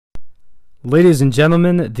Ladies and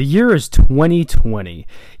gentlemen, the year is 2020.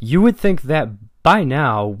 You would think that by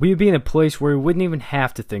now we'd be in a place where we wouldn't even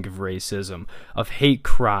have to think of racism, of hate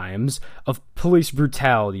crimes, of police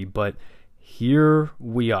brutality, but here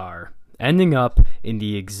we are, ending up in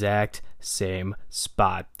the exact same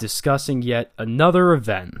spot, discussing yet another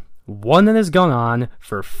event, one that has gone on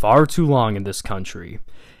for far too long in this country.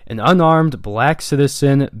 An unarmed black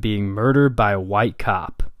citizen being murdered by a white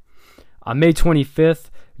cop. On May 25th,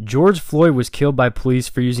 George Floyd was killed by police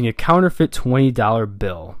for using a counterfeit $20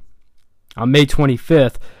 bill. On May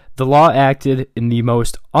 25th, the law acted in the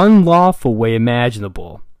most unlawful way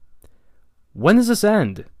imaginable. When does this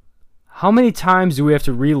end? How many times do we have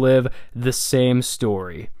to relive the same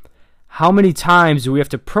story? How many times do we have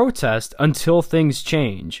to protest until things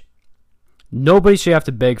change? Nobody should have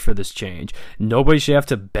to beg for this change. Nobody should have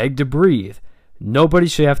to beg to breathe. Nobody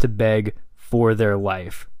should have to beg for their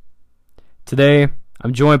life. Today,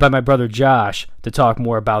 I'm joined by my brother Josh to talk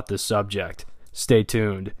more about this subject. Stay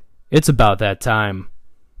tuned. It's about that time.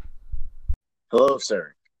 Hello,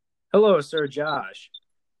 sir. Hello, Sir Josh.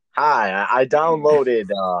 Hi, I downloaded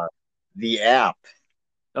the app.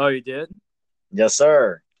 Oh, you did? Yes,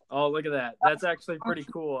 sir. Oh, look at that. That's actually pretty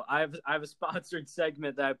cool. I have a sponsored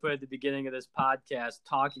segment that I put at the beginning of this podcast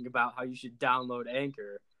talking about how you should download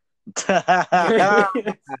Anchor.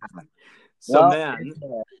 So, man,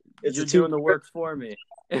 you're doing the work for me.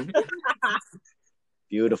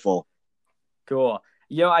 Beautiful. Cool.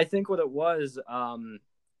 I think what it was,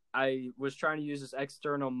 I was trying to use this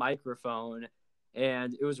external microphone,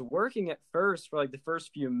 and it was working at first for like the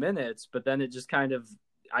first few minutes, but then it just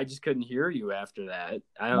I just couldn't hear you after that.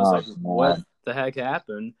 I was like, what the heck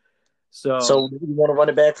happened? So you want to run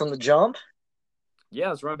it back from the jump? Yeah,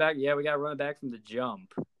 let's run it back. Yeah, we got to run it back from the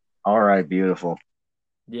jump. All right, beautiful.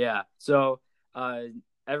 Yeah. So,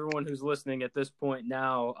 everyone who's listening at this point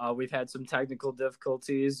now, we've had some technical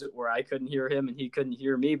difficulties where I couldn't hear him and he couldn't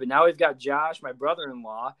hear me. But now we've got Josh, my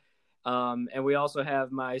brother-in-law, and we also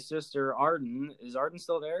have my sister, Arden. Is Arden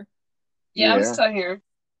still there? Yeah, I'm still here.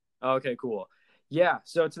 Okay, cool. Yeah,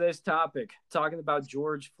 so today's topic, talking about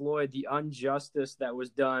George Floyd, the injustice that was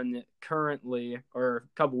done currently, or a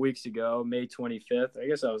couple weeks ago, May 25th. I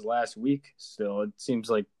guess that was last week still. It seems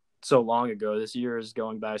like so long ago. This year is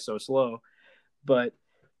going by so slow. But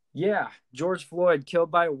yeah, George Floyd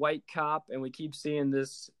killed by a white cop, and we keep seeing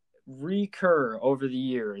this recur over the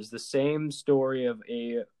years. The same story of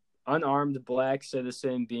a unarmed black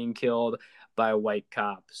citizen being killed by a white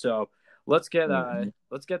cop. So let's get the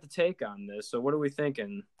take on this. So what are we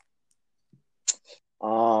thinking?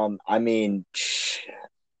 I mean,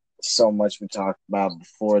 so much we talked about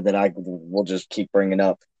before that we'll just keep bringing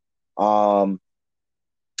up. I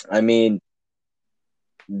mean,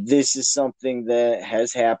 this is something that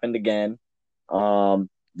has happened again.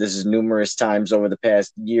 This is numerous times over the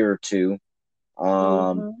past year or two.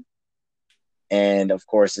 And of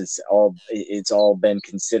course it's all been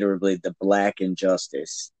considerably the black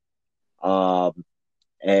injustice.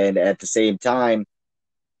 And at the same time,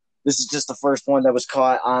 this is just the first one that was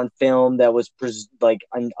caught on film that was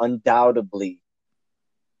undoubtedly,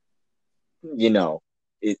 you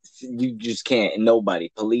just can't,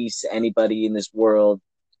 nobody, police, anybody in this world,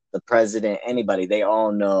 the president, anybody, they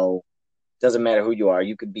all know. Doesn't matter who you are.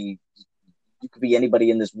 You could be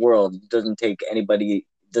anybody in this world. It doesn't take anybody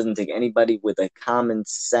with a common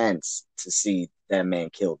sense to see that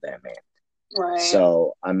man killed that man. Right.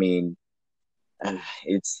 So, I mean,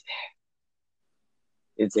 it's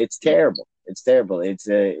terrible. It's terrible. It's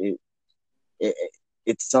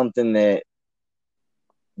something that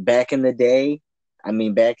back in the day,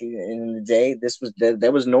 that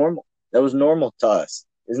was normal. That was normal to us.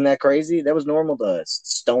 Isn't that crazy? That was normal to us.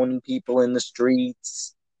 Stoning people in the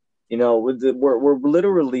streets. We're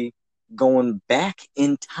literally going back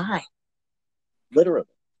in time. Literally.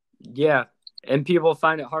 Yeah, and people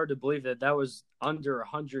find it hard to believe that was under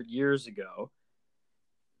 100 years ago.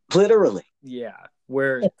 Literally. Yeah,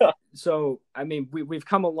 so, I mean, we've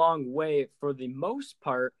come a long way for the most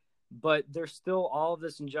part, but there's still all of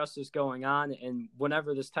this injustice going on, and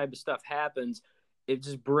whenever this type of stuff happens, it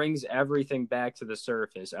just brings everything back to the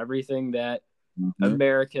surface. Everything that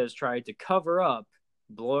America has tried to cover up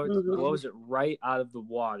blows it right out of the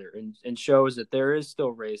water and shows that there is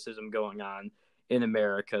still racism going on in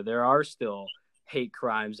America. There are still hate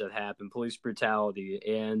crimes that happen, police brutality,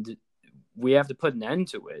 and we have to put an end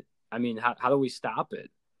to it. I mean, how do we stop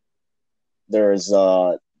it? There's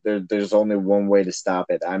only one way to stop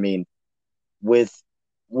it. I mean, with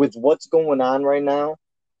what's going on right now,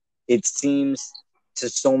 it seems to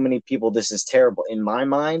so many people this is terrible. In my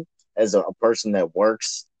mind, as a person that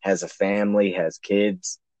works, has a family, has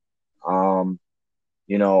kids,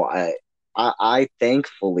 You know, I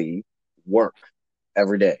thankfully work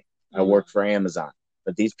every day. I work for Amazon,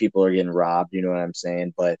 but these people are getting robbed. You know what I'm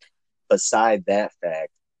saying? But beside that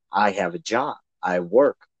fact, I have a job. I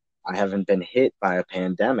work. I haven't been hit by a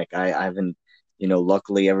pandemic. I haven't, you know,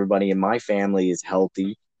 luckily everybody in my family is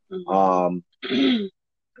healthy. You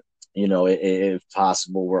know, if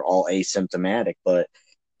possible, we're all asymptomatic, but,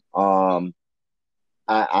 I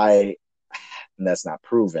and that's not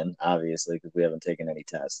proven, obviously, because we haven't taken any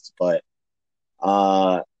tests, but,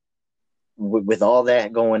 with all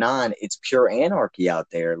that going on, it's pure anarchy out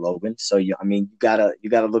there, Logan. So I mean, you gotta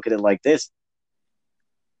look at it like this.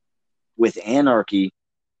 With anarchy,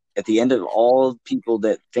 at the end of all people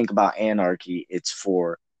that think about anarchy, it's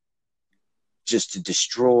for just to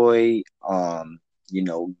destroy, you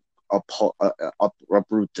know,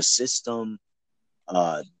 uproot the system.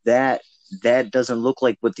 That doesn't look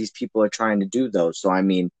like what these people are trying to do, though. So I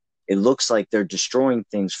mean, it looks like they're destroying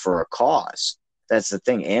things for a cause. That's the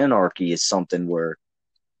thing. Anarchy is something where,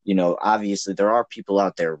 you know, obviously there are people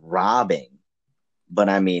out there robbing, but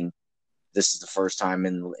I mean, this is the first time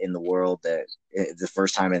in the world that the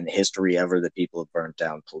first time in history ever that people have burnt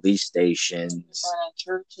down police stations, burning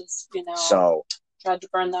churches, you know. So tried to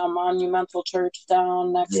burn that monumental church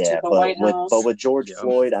down next to the White House. But with George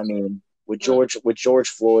Floyd, I mean, with George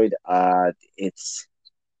Floyd, it's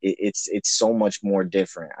so much more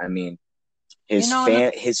different. I mean,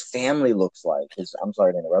 his family looks like I'm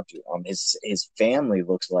sorry to interrupt you. His family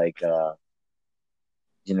looks like,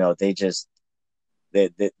 you know, they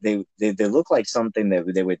look like something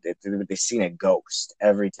that they've seen a ghost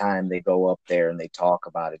every time they go up there and they talk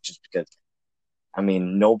about it, just because, I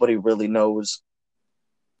mean, nobody really knows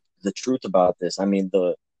the truth about this. I mean,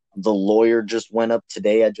 the lawyer just went up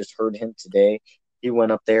today. I just heard him today. He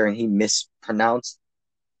went up there and he mispronounced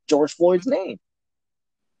George Floyd's name.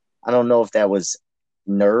 I don't know if that was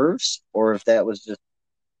nerves or if that was just,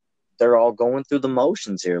 they're all going through the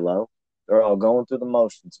motions here, Lo. They're all going through the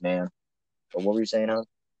motions, man. But what were you saying, huh?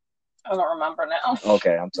 I don't remember now.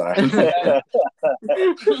 Okay, I'm sorry.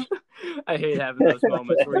 I hate having those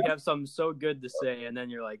moments where you have something so good to say, and then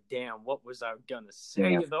you're like, damn, what was I going to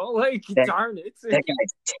say, though? Like, darn it. That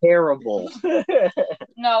guy's terrible.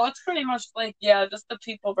 No, it's pretty much like, just the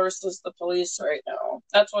people versus the police right now.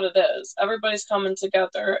 That's what it is. Everybody's coming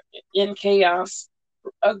together in chaos,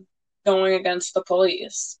 going against the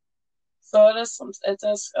police. So it is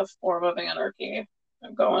a form of anarchy,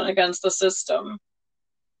 going against the system.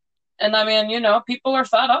 And I mean, you know, people are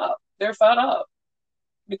fed up. They're fed up.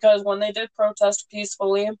 Because when they did protest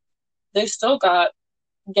peacefully, they still got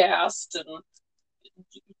gassed and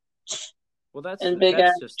in big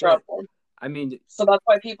ass trouble. I mean, so that's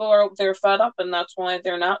why they're fed up, and that's why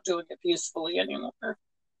they're not doing it peacefully anymore.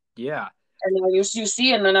 Yeah. And you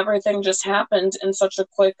see, and then everything just happened in such a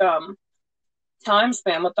quick time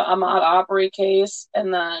span with the Ahmaud Arbery case,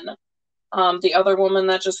 and then the other woman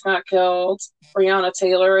that just got killed, Breonna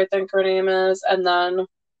Taylor, I think her name is, and then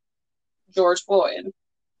George Floyd,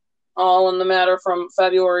 all in the matter from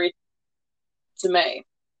February to May.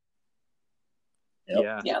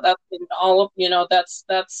 Yep. Yeah, that's all of, you know, that's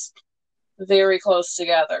very close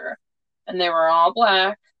together, and they were all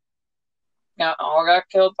black. All got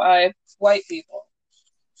killed by white people.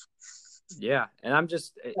 Yeah, and I'm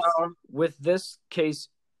just with this case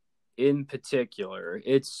in particular,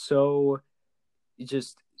 it's so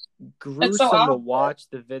just gruesome to watch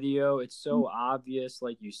the video. It's so obvious,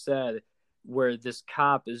 like you said, where this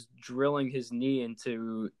cop is drilling his knee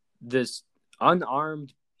into this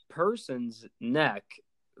unarmed person's neck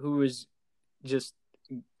who is just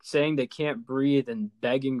saying they can't breathe and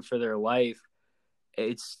begging for their life.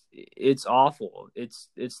 It's awful. It's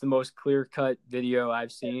the most clear-cut video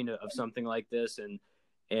I've seen of something like this,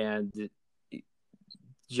 and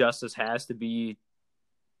justice has to be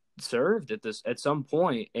served at some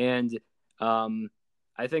point. And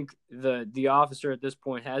I think the officer at this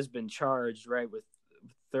point has been charged, right, with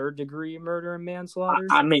third-degree murder and manslaughter.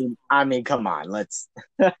 I mean, come on, let's.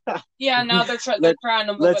 Now they're trying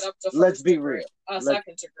to move it up to let's be real.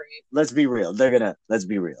 Second degree. Let's be real. Let's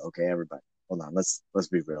be real, okay, everybody. Hold on, let's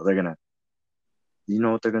be real. You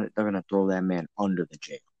know what they're gonna throw that man under the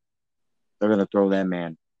jail. They're gonna throw that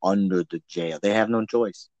man under the jail. They have no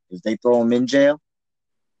choice. If they throw him in jail,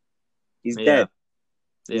 he's dead.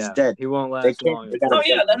 He's dead. He won't last long. Then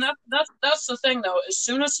that's the thing though. As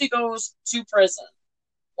soon as he goes to prison,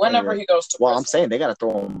 whenever he goes to prison, I'm saying they gotta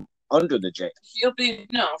throw him under the jail.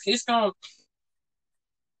 He's going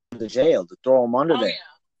to the jail to throw him under there.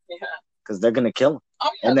 Because they're gonna kill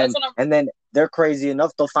him. And then they're crazy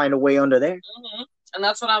enough, they'll find a way under there. Mm-hmm. And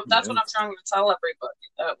that's what I'm trying to tell everybody,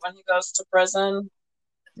 that when he goes to prison,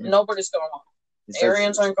 nobody's going on.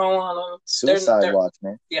 Aryans aren't going on him. Suicide watch,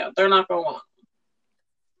 man. Yeah, they're not going on.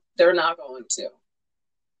 They're not going to.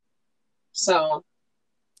 So,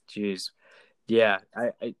 jeez, yeah,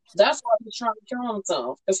 I that's why he's trying to kill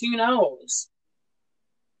himself, because he knows.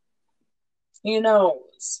 He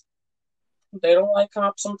knows they don't like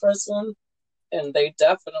cops in prison, and they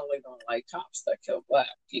definitely don't like cops that kill black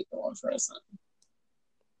people in prison.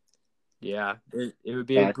 Yeah, it would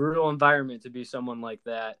be a brutal environment to be someone like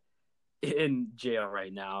that in jail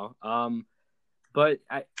right now. But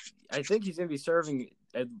I think he's gonna be serving,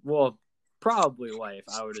 probably life,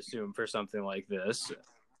 I would assume, for something like this.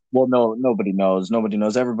 Well, no, nobody knows. Nobody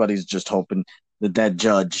knows. Everybody's just hoping that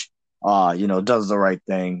judge, does the right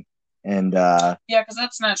thing. And yeah, because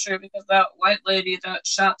that's not true. Because that white lady that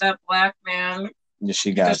shot that black man,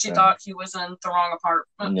 she thought he was in the wrong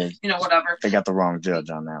apartment. Whatever. They got the wrong judge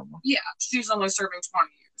on that one. Yeah, she's only serving 20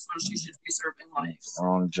 years when she should be serving life.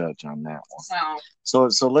 Wrong judge on that one. So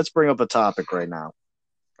let's bring up a topic right now.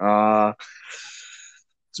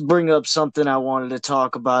 Let's bring up something I wanted to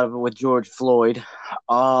talk about with George Floyd.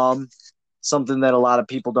 Something that a lot of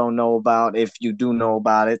people don't know about. If you do know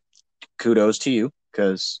about it, kudos to you,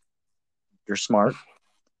 because you're smart.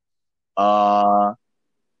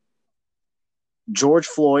 George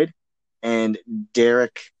Floyd and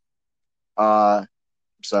Derek, sorry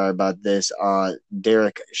about this,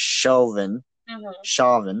 Derek Chauvin,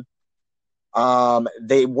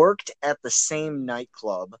 they worked at the same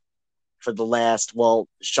nightclub for the last,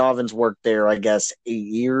 Chauvin's worked there, I guess, 8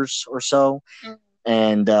 years or so.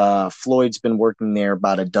 And Floyd's been working there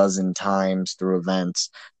about a dozen times through events.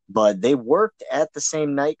 But they worked at the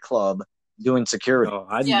same nightclub doing security. Oh,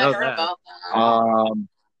 I didn't know heard about that.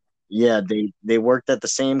 Yeah, they worked at the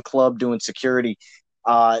same club doing security.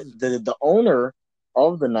 The owner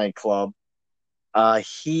of the nightclub,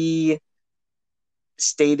 he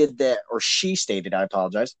stated that, or she stated, I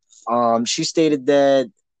apologize. She stated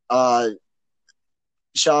that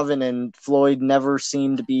Chauvin and Floyd never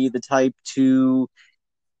seemed to be the type to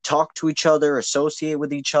talk to each other, associate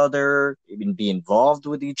with each other, even be involved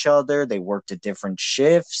with each other. They worked at different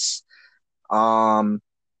shifts. So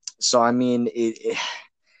I mean,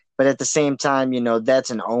 but at the same time,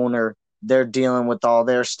 that's an owner. They're dealing with all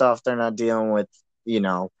their stuff. They're not dealing with,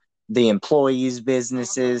 the employees'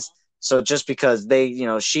 businesses. So just because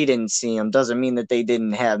she didn't see him doesn't mean that they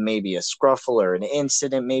didn't have maybe a scruffle or an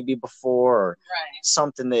incident maybe before, or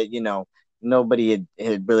something that, nobody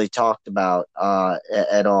had really talked about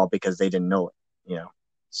at all because they didn't know it,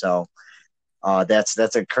 So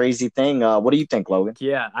that's a crazy thing. What do you think, Logan?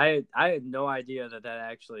 Yeah, I had no idea that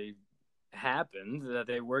actually happened, that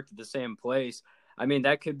they worked at the same place. I mean,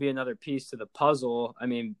 that could be another piece to the puzzle. I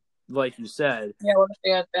mean, like you said,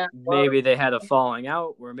 maybe they had a falling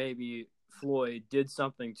out where maybe Floyd did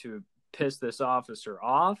something to piss this officer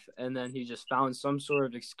off, and then he just found some sort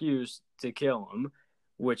of excuse to kill him,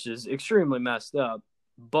 which is extremely messed up,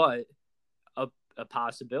 but a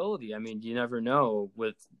possibility. I mean, you never know,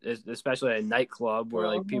 with especially at a nightclub where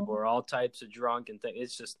like people are all types of drunk and things.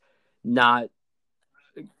 It's just not.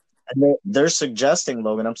 They're suggesting,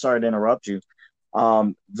 Logan, I'm sorry to interrupt you.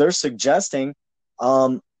 They're suggesting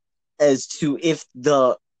as to if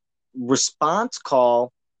the response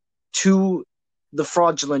call to the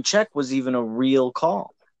fraudulent check was even a real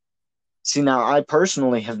call. See, now I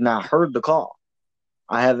personally have not heard the call.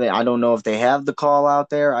 I don't know if they have the call out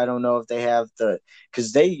there. I don't know if they have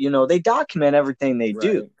because they document everything they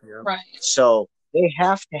do. Yeah. Right. So they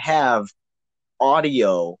have to have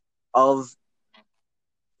audio of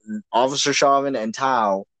Officer Chauvin and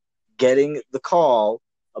Tao getting the call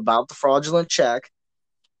about the fraudulent check,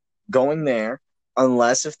 going there,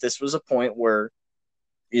 unless if this was a point where,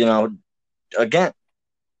 again,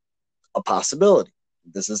 a possibility.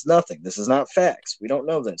 This is nothing. This is not facts. We don't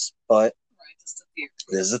know this, but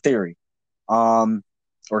this is a theory, or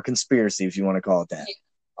conspiracy, if you want to call it that.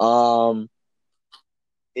 Yeah.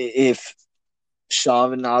 If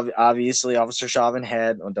Chauvin, obviously, Officer Chauvin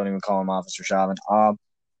don't even call him Officer Chauvin.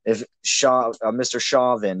 If Mr.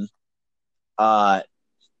 Chauvin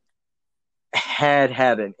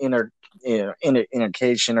had an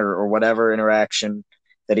intercation or whatever interaction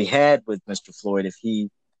that he had with Mr. Floyd, if he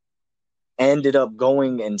ended up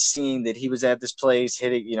going and seeing that he was at this place,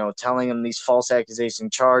 telling him these false accusation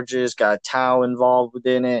charges, got Tao involved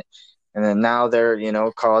within it, and then now they're,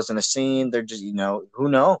 causing a scene. They're just, who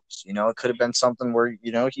knows? It could have been something where,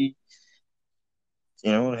 he,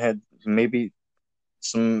 had maybe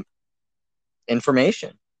some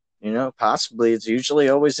information, possibly. It's usually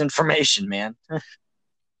always information, man.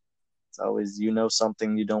 It's always,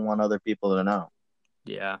 something you don't want other people to know.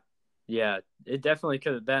 Yeah. Yeah. It definitely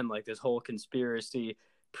could have been like this whole conspiracy,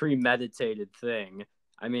 premeditated thing.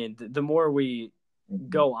 I mean, the more we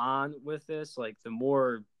go on with this, like the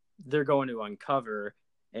more they're going to uncover.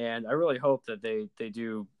 And I really hope that they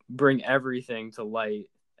do bring everything to light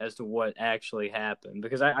as to what actually happened,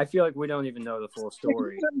 because I feel like we don't even know the full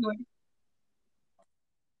story.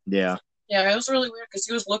 Yeah. Yeah, it was really weird because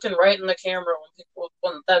he was looking right in the camera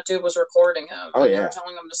when that dude was recording him. Oh, and yeah. They were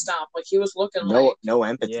telling him to stop. Like, he was looking no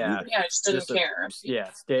empathy. Yeah. Yeah, he just didn't care. Yeah,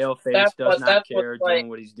 stale face, does not care, doing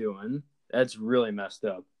what he's doing. That's really messed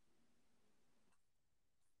up.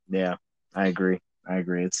 Yeah, I agree.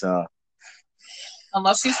 It's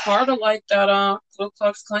unless he's part of like that Ku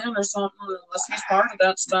Klux Klan or something, unless he's part of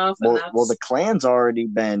that stuff. Well, the Klan's already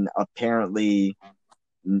been apparently,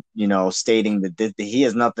 stating that he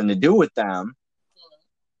has nothing to do with them.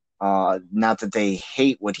 Not that they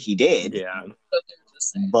hate what he did. Yeah.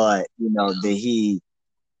 But that he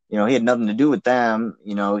had nothing to do with them.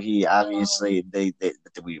 He obviously we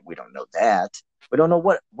don't know that. We don't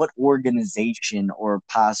know what organization or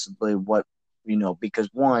possibly what because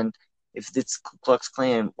one, if it's Ku Klux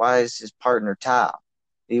Klan, why is his partner Tao?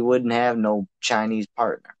 He wouldn't have no Chinese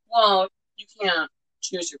partner. Well, you can't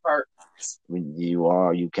choose your partners.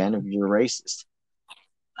 You can if you're racist.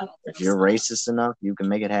 If you're racist enough, you can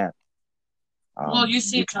make it happen. Well, you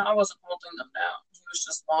see, Tao wasn't holding them down. He was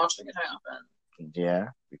just watching it happen. Yeah,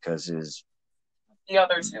 because the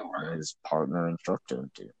other two were. His partner instructed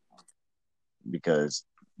him to. Because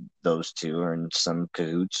those two are in some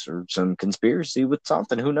cahoots or some conspiracy with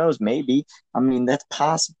something. Who knows? Maybe. I mean, that's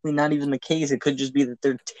possibly not even the case. It could just be that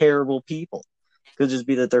they're terrible people. It could just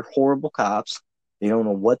be that they're horrible cops. They don't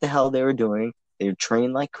know what the hell they were doing. They were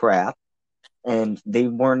trained like crap. And they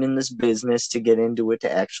weren't in this business to get into it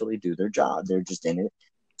to actually do their job. They're just in it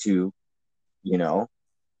to,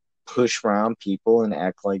 push around people and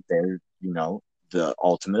act like they're, the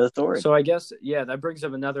ultimate authority. So I guess, yeah, that brings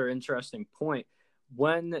up another interesting point.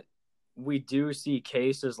 When we do see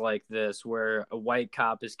cases like this where a white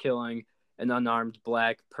cop is killing an unarmed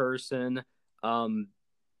black person, or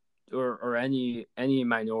any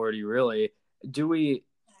minority really, do we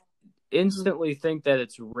instantly think that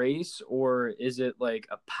it's race, or is it like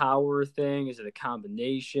a power thing? Is it a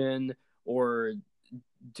combination, or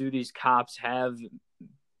do these cops have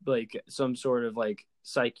like some sort of like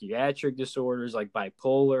psychiatric disorders like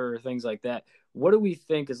bipolar or things like that? What do we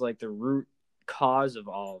think is like the root cause of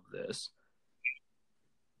all of this?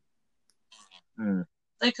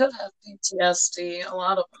 They could have PTSD. A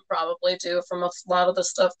lot of them probably do from a lot of the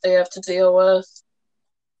stuff they have to deal with.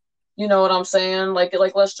 You know what I'm saying? Like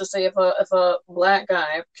let's just say if a black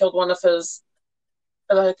guy killed killed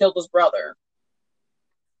his brother,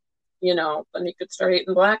 then he could start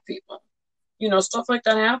hating black people. Stuff like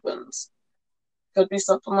that happens. Could be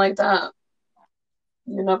something like that.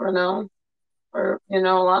 You never know. Or, a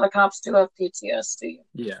lot of cops do have PTSD.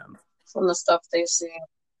 Yeah. From the stuff they see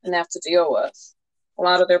and have to deal with. A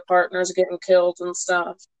lot of their partners getting killed and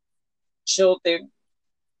stuff. Children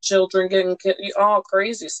getting killed. All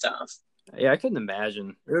crazy stuff. Yeah, I couldn't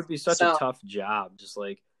imagine. It would be such a tough job, just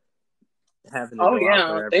like having to go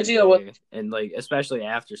out there they deal with, and like especially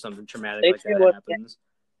after something traumatic like that happens.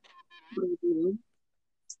 Mm-hmm.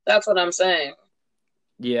 That's what I'm saying.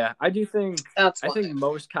 Yeah, I do think I think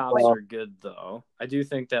most cops are good though. I do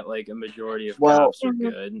think that like a majority of cops are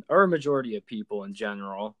good, or a majority of people in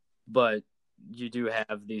general, but you do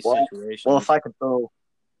have these situations. Well, if I could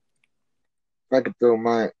throw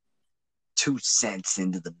my 2 cents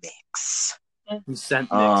into the mix.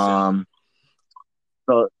 Cent mixing.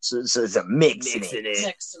 So it's a mixing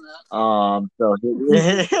it.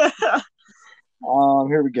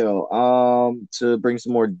 Here we go. To bring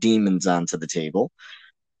some more demons onto the table.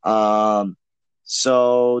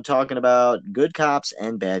 So talking about good cops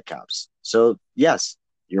and bad cops. So yes,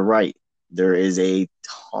 you're right. There is a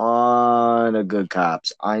ton of good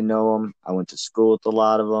cops. I know them. I went to school with a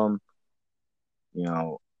lot of them.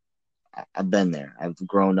 I've been there. I've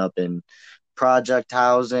grown up in project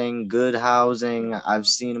housing, good housing. I've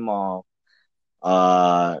seen them all.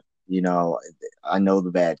 I know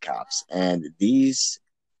the bad cops. And these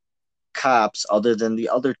cops, other than the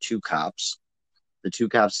other two cops, the two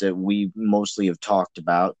cops that we mostly have talked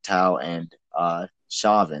about, Tao and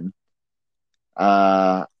Chauvin,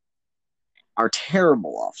 are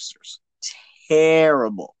terrible officers.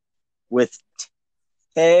 Terrible. With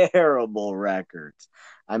terrible records.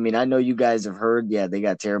 I mean, I know you guys have heard, they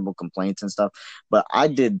got terrible complaints and stuff, but I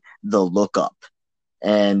did the lookup.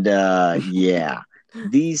 And,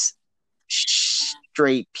 these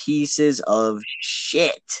straight pieces of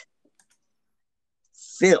shit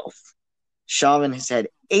filth. Chauvin has had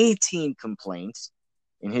 18 complaints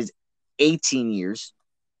in his 18 years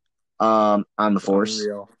on the force,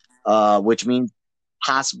 which means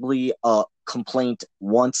possibly a complaint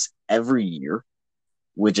once every year,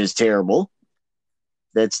 which is terrible.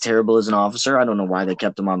 That's terrible as an officer. I don't know why they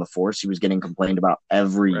kept him on the force. He was getting complained about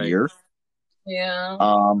every year.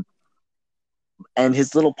 Yeah. And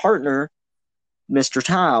his little partner, Mr.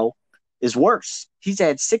 Tao, is worse. He's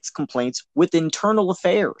had 6 complaints with internal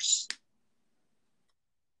affairs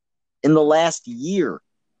in the last year.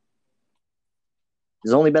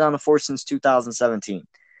 He's only been on the force since 2017.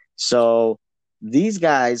 So these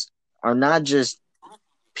guys are not just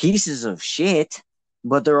pieces of shit,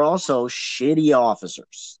 but they're also shitty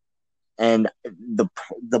officers. And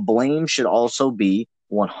the blame should also be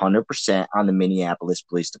 100% on the Minneapolis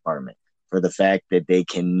Police Department for the fact that they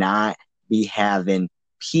cannot be having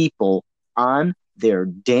people on their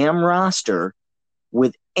damn roster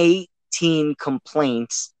with 18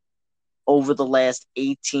 complaints over the last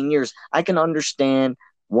 18 years. I can understand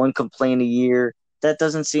 1 complaint a year. That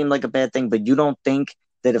doesn't seem like a bad thing, but you don't think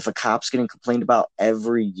that if a cop's getting complained about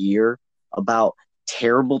every year about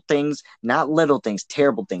terrible things, not little things,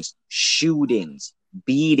 terrible things, shootings,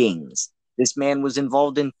 beatings. This man was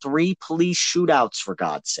involved in 3 police shootouts, for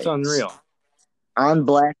God's sake. It's unreal.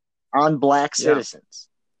 On black citizens.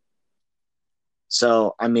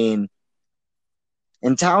 So, I mean,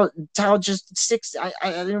 and Tao just 6. I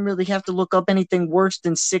didn't really have to look up anything worse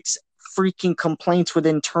than 6 freaking complaints with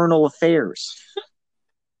internal affairs.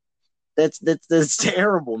 That's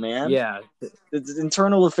terrible, man. Yeah. It's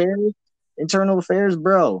internal affairs,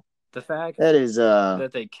 bro. The fact that is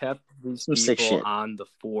that they kept these people on the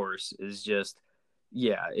force is just,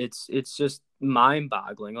 it's just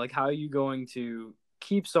mind-boggling. Like, how are you going to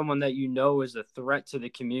keep someone that you know is a threat to the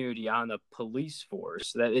community on the police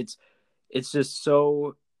force? That it's just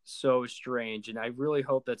so strange, and I really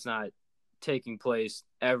hope that's not taking place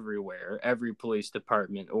everywhere, every police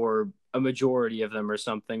department, or a majority of them or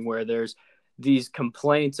something, where there's these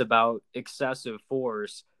complaints about excessive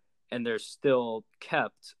force and they're still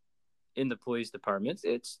kept in the police departments.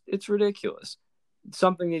 It's ridiculous.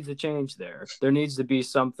 Something needs to change there. There needs to be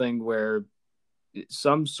something where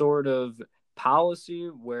some sort of policy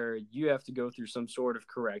where you have to go through some sort of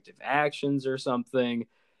corrective actions or something.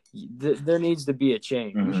 There needs to be a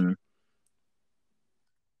change. Mm-hmm.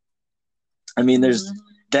 I mean, that's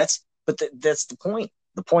the point.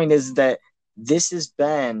 The point is that this has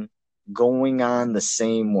been going on the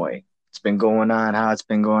same way. It's been going on how it's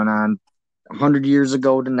been going on 100 years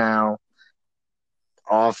ago to now.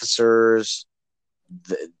 Officers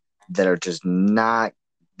that are just not,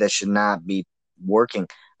 that should not be working.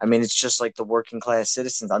 I mean, it's just like the working class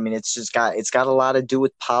citizens. I mean, it's got a lot to do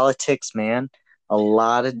with politics, man. A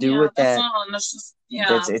lot to do with that. That's just,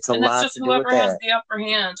 it's a lot to do with that. Whoever has the upper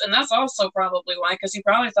hand, and that's also probably why, because he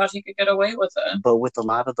probably thought he could get away with it. But with a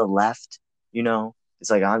lot of the left, it's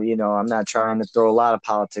like I'm not trying to throw a lot of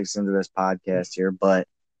politics into this podcast here, but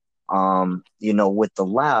with the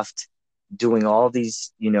left doing all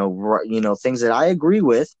these things that I agree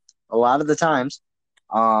with a lot of the times,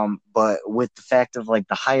 but with the fact of like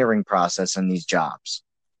the hiring process in these jobs,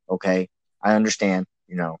 okay, I understand,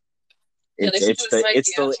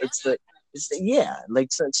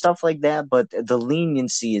 stuff like that, but the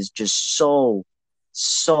leniency is just so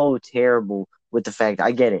terrible. With the fact,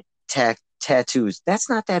 I get it, tattoos, that's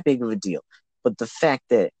not that big of a deal, but the fact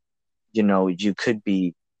that you could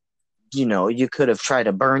be, you could have tried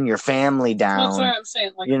to burn your family down. That's what I'm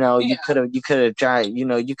saying. Like, you could have tried,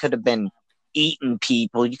 you could have been eating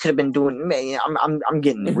people, you could have been doing. I'm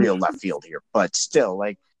getting real left field here, but still,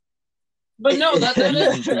 like. But no, that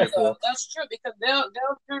is true. That's true, because they'll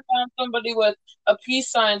turn down somebody with a peace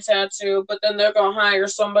sign tattoo, but then they're gonna hire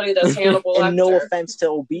somebody that's Hannibal Lecter. And no offense to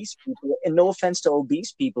obese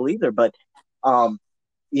people, either, but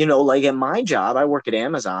like at my job, I work at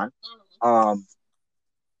Amazon. I'm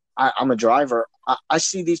a driver. I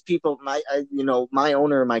see these people. My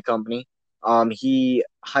owner of my company, he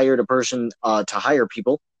hired a person to hire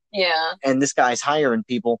people. Yeah. And this guy's hiring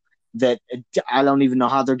people that I don't even know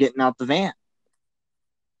how they're getting out the van.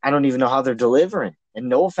 I don't even know how they're delivering. And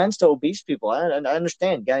no offense to obese people, I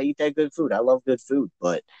understand. You gotta eat that good food. I love good food,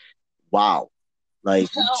 but wow, like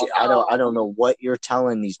I don't know what you're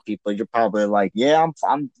telling these people. You're probably like, yeah, I'm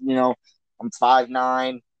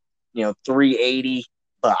 5'9", 380,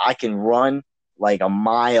 but I can run like a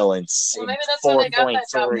mile in 4.3. Well, maybe that's why they got that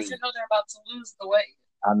job, because they're about to lose the weight.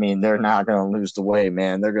 I mean, they're not going to lose the weight,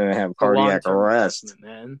 man. They're going to have cardiac arrest.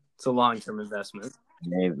 Man, it's a long-term investment.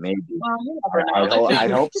 Maybe. Well,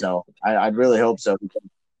 I'd hope so. I'd really hope so.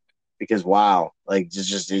 because wow, like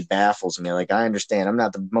just it baffles me. Like I understand, I'm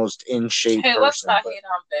not the most in shape. Hey, person, let's not hate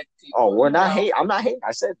on big people. Oh, we're not hating. I'm not hating.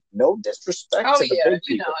 I said no disrespect to the big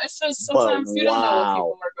people. It's just sometimes you don't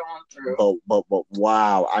know what people are going through. But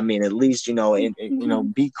wow, I mean, at least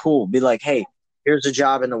be cool. Be like, hey, here's a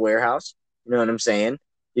job in the warehouse. You know what I'm saying?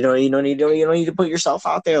 You don't need to put yourself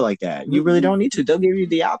out there like that. You really don't need to. They'll give you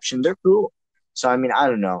the option. They're cool. So I mean, I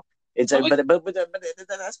don't know. It's but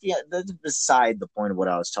that's beside the point of what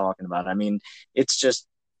I was talking about. I mean, it's just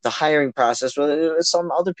the hiring process with some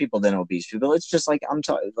other people than obese people. It's just like I'm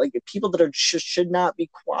talking like people that are should not be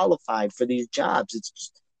qualified for these jobs. It's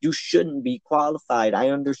just you shouldn't be qualified. I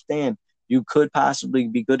understand you could possibly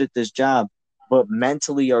be good at this job, but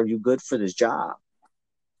mentally, are you good for this job?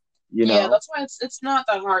 Yeah, that's why it's not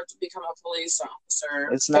that hard to become a police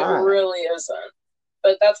officer. It's not. It really isn't.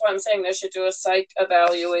 But that's why I'm saying they should do a psych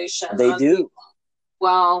evaluation. They do. People.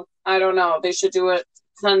 Well, I don't know. They should do it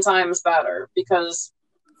 10 times better because...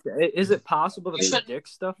 Is it possible to predict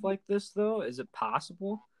stuff like this, though? Is it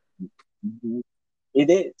possible? It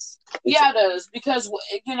is. Yeah, it is. Because,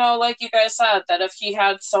 like you guys said, that if he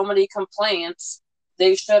had so many complaints,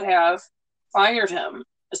 they should have fired him,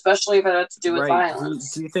 especially if it had to do with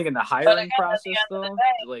violence. Do you think in the hiring process, though?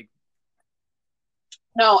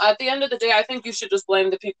 No, at the end of the day, I think you should just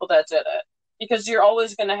blame the people that did it. Because you're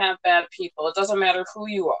always going to have bad people. It doesn't matter who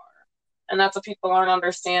you are. And that's what people aren't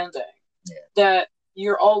understanding. Yeah. That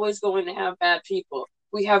you're always going to have bad people.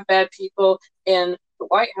 We have bad people in the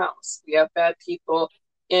White House. We have bad people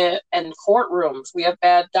in courtrooms. We have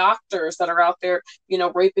bad doctors that are out there,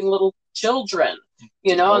 raping little children.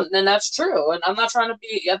 And that's true. And I'm not trying to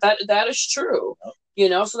be... that is true.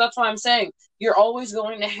 So that's why I'm saying you're always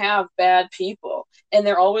going to have bad people. And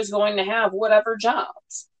they're always going to have whatever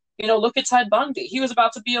jobs. Look at Ted Bundy. He was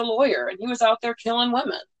about to be a lawyer, and he was out there killing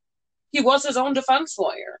women. He was his own defense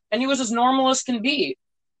lawyer, and he was as normal as can be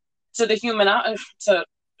to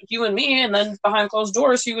you and me. And then behind closed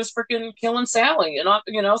doors, he was freaking killing Sally,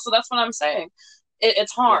 So that's what I'm saying.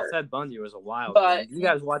 It's hard. Yeah, Ted Bundy was a wild. But you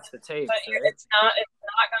guys watch the tape. But right? It's not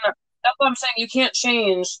gonna. That's what I'm saying. You can't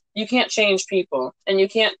change people, and you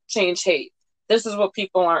can't change hate. This is what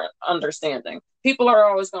people aren't understanding. People are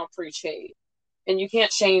always going to preach hate, and you can't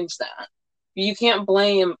change that. You can't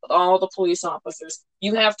blame all the police officers.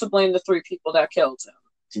 You have to blame the 3 people that killed him.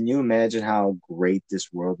 Can you imagine how great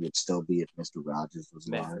this world would still be if Mr. Rogers was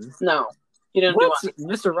alive? No, he didn't do it.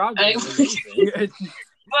 Mr. Rogers.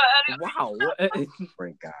 Wow,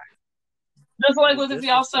 great guy. Just like with if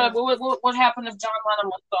y'all said, what happened if John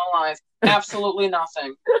Lennon was still alive? Absolutely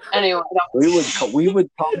nothing. Anyway, we would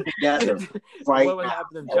come together. Right? What would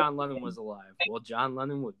happen if John Lennon was alive? Well, John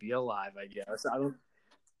Lennon would be alive, I guess. I don't.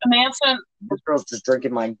 Manson. This girl's just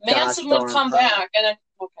drinking my. Manson would come back, and then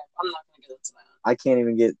okay, I'm not going to get into that.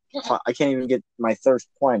 I can't even get my thirst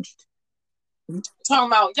quenched. Y'all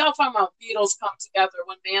talking about Beatles come together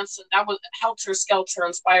when Manson, that was Helter Skelter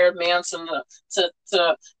inspired Manson to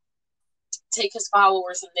take his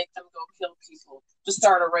followers and make them go kill people to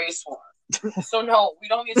start a race war. So no, we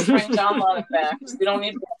don't need to bring John Lennon back. We don't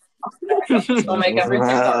need to go make everything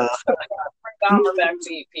work. Bring Dahmer back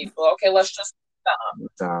to eat people. Okay, let's just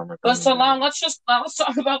stop. Let's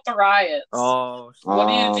talk about the riots. Oh,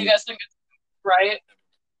 what do you guys think of the riot?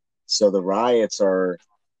 So the riots are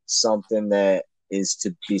something that is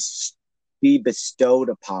to be bestowed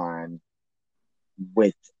upon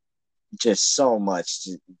with just so much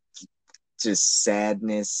just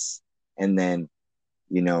sadness, and then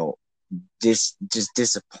just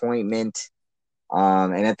disappointment,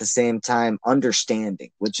 and at the same time understanding,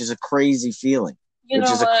 which is a crazy feeling.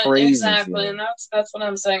 Exactly, feeling. And that's what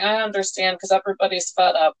I'm saying. I understand because everybody's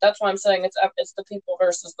fed up. That's why I'm saying it's the people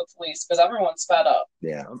versus the police, because everyone's fed up.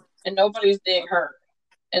 Yeah, and nobody's being heard.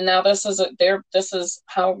 And now this is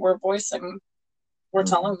how we're voicing. We're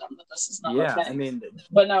telling them that this is not okay. I mean,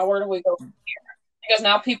 but now where do we go from here? Because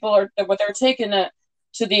now people they're taking it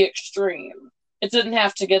to the extreme. It didn't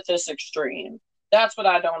have to get this extreme. That's what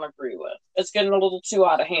I don't agree with. It's getting a little too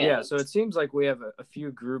out of hand. Yeah, so it seems like we have a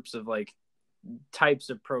few groups of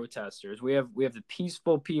types of protesters. We have the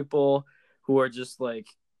peaceful people who are just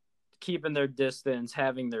keeping their distance,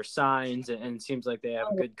 having their signs, and it seems like they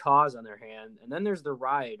have a good cause on their hand. And then there's the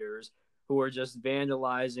rioters who are just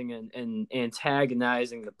vandalizing and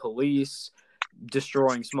antagonizing the police,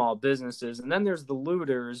 destroying small businesses. And then there's the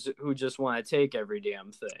looters who just want to take every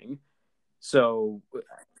damn thing. So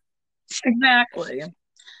exactly.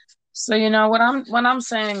 So what I'm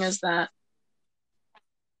saying is that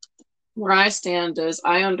where I stand is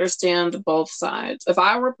I understand both sides. If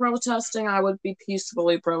I were protesting, I would be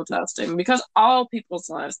peacefully protesting because all people's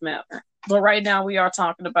lives matter. But right now we are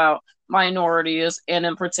talking about minorities and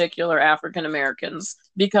in particular African Americans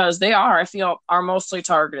because they are, I feel, are mostly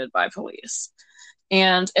targeted by police.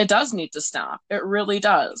 And it does need to stop. It really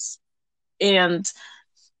does. And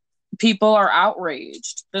people are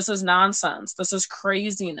outraged. This is nonsense. This is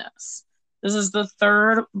craziness. This is the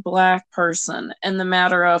third black person in the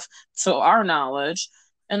matter of, to our knowledge,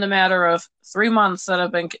 in the matter of 3 months that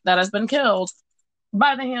has been killed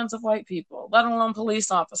by the hands of white people, let alone police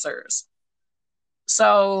officers.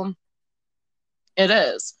 So it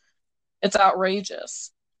is. It's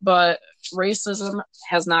outrageous. But racism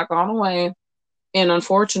has not gone away. And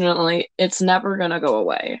unfortunately, it's never going to go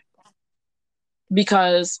away.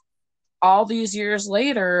 Because all these years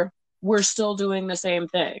later, we're still doing the same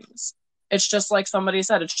things. It's just like somebody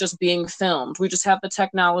said, it's just being filmed. We just have the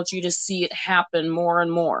technology to see it happen more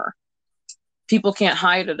and more. People can't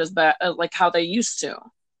hide it as bad like how they used to.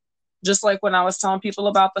 Just like when I was telling people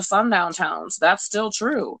about the sundown towns, that's still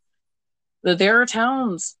true. That there are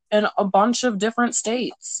towns in a bunch of different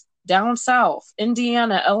states, down south,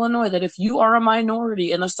 Indiana, Illinois, that if you are a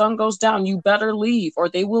minority and the sun goes down, you better leave or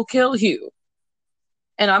they will kill you.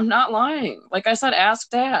 And I'm not lying. Like I said, ask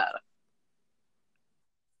Dad.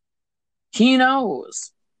 He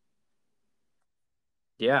knows.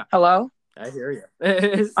 Yeah. Hello? I hear you.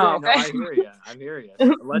 Oh, okay. No, I hear you. I'm hearing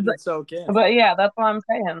you. Let it soak in. But yeah, that's what I'm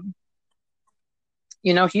saying.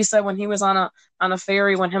 You know, he said when he was on a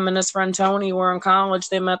ferry, when him and his friend Tony were in college,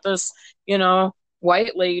 they met this,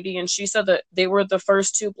 white lady, and she said that they were the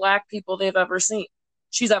first two black people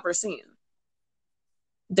she's ever seen.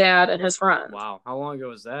 Dad and his friend. Wow. How long ago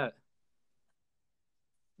was that?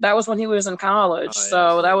 That was when he was in college.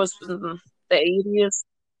 So that was in the 80s.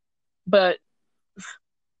 But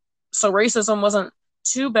so racism wasn't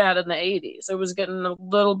too bad in the 80s. It was getting a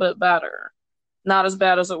little bit better. Not as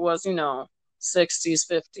bad as it was, 60s,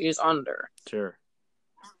 50s, under. Sure.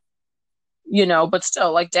 But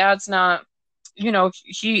still, like, Dad's not,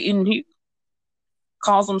 he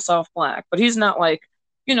calls himself black, but he's not like,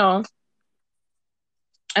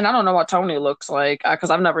 and I don't know what Tony looks like because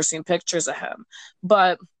I've never seen pictures of him.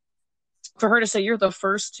 But for her to say you're the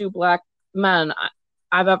first two black men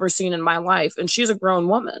I've ever seen in my life, and she's a grown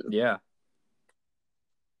woman. Yeah.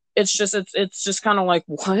 It's just kind of like,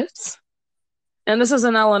 what? And this is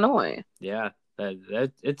in Illinois. Yeah.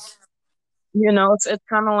 It's it's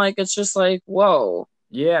kind of like, it's just like, whoa.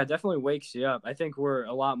 Yeah, it definitely wakes you up. I think we're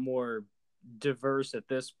a lot more diverse at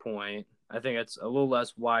this point. I think it's a little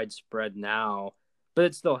less widespread now, but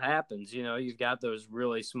it still happens. You've got those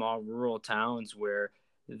really small rural towns where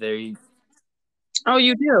they. Oh,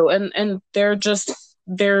 you do. And they're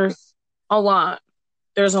a lot.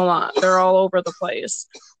 There's a lot. They're all over the place.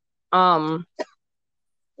 Oh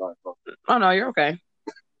no, you're okay.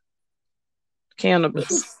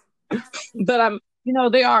 Cannabis. But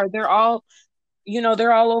they're all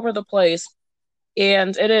over the place.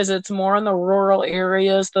 And it's more in the rural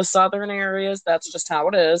areas, the southern areas. That's just how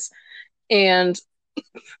it is. And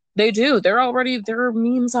there are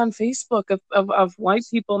memes on Facebook of white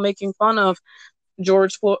people making fun of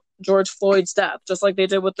George Floyd's death, just like they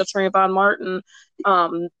did with the Trayvon Martin,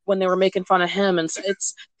 when they were making fun of him. And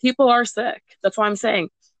it's people are sick. That's why I'm saying,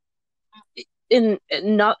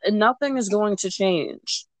 nothing is going to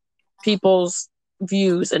change people's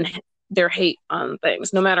views and their hate on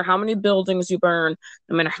things. No matter how many buildings you burn,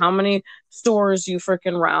 no matter how many stores you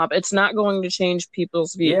freaking rob, it's not going to change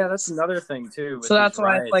people's views. Yeah, that's another thing too. With so that's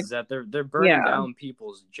why it's like, is that they're burning down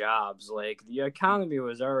people's jobs. Like, the economy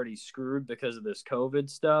was already screwed because of this COVID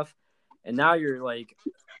stuff, and now you're like,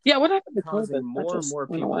 what happened to causing COVID? more and more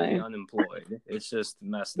people to be unemployed. It's just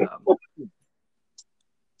messed up.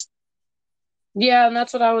 Yeah, and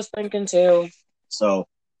that's what I was thinking too. So,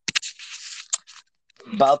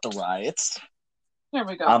 about the riots. Here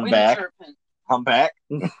we go. I'm back.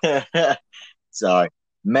 Sorry.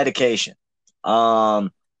 Medication.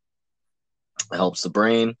 Helps the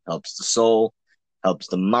brain, helps the soul, helps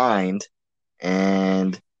the mind.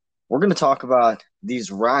 And we're going to talk about these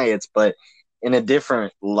riots, but in a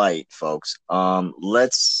different light, folks.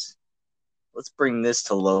 Let's bring this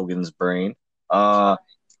to Logan's brain.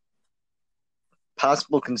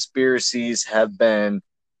 Possible conspiracies have been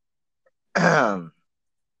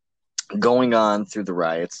going on through the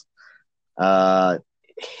riots.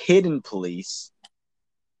 Hidden police,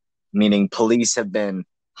 meaning police have been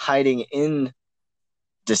hiding in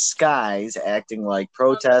disguise, acting like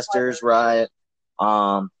protesters riot.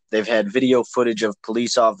 They've had video footage of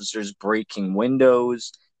police officers breaking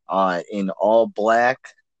windows in all black,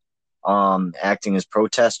 acting as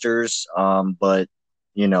protesters, but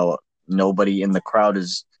nobody in the crowd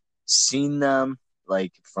has seen them.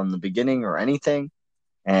 like from the beginning or anything,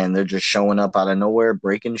 and they're just showing up out of nowhere,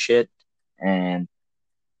 breaking shit. And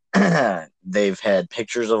they've had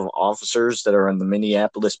pictures of officers that are in the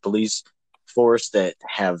Minneapolis police force that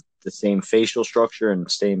have the same facial structure and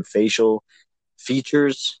same facial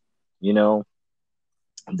features,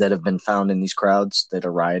 that have been found in these crowds that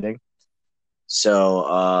are rioting.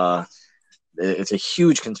 So it's a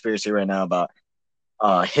huge conspiracy right now about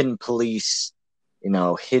hidden police,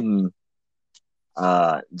 hidden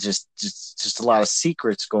just a lot of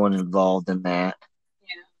secrets going involved in that.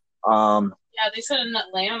 Yeah. Yeah, they said in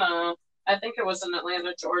Atlanta, I think it was in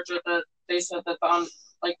Atlanta, Georgia, that they said that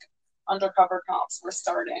like undercover cops were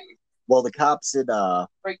starting. Well, the cops in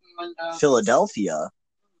breaking windows. Philadelphia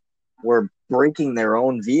were breaking their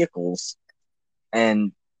own vehicles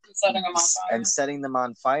and setting them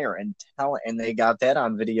on fire and they got that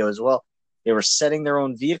on video as well. They were setting their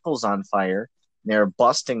own vehicles on fire. And they were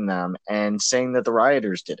busting them and saying that the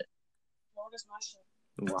rioters did it. What is my shit?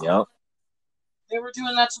 Wow. Yep. They were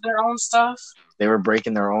doing that to their own stuff. They were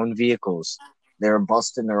breaking their own vehicles. They were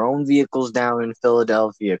busting their own vehicles down in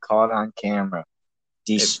Philadelphia, caught on camera,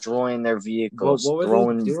 destroying their vehicles,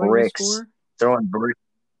 throwing bricks,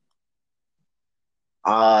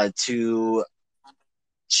 to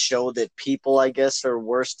show that people, I guess, are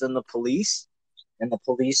worse than the police, and the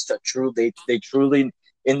police they truly,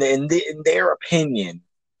 in their opinion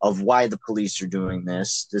of why the police are doing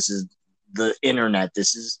this. This is the internet.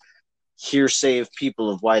 This is hearsay of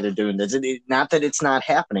people of why they're doing this. Not that it's not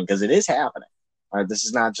happening, because it is happening. All right, this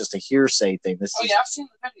is not just a hearsay thing. I've seen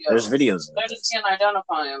the videos. There's videos. They just can't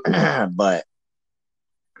identify them. But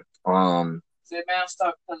they masked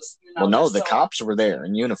up because the cops were there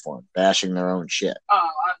in uniform, bashing their own shit.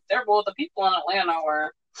 The people in Atlanta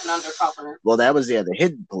were an undercover. Well, that was the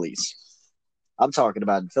hidden police. I'm talking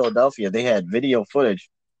about in Philadelphia. They had video footage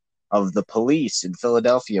of the police in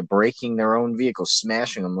Philadelphia breaking their own vehicles,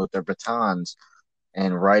 smashing them with their batons,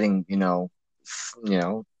 and writing,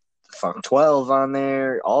 fuck 12 on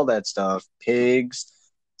there, all that stuff, pigs,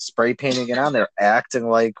 spray painting it on there, acting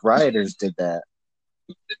like rioters did that.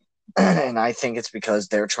 And I think it's because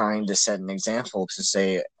they're trying to set an example to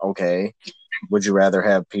say, okay, would you rather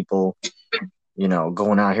have people,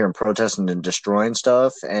 going out here and protesting and destroying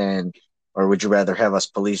stuff, or would you rather have us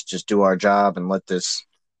police just do our job and let this,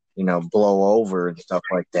 blow over and stuff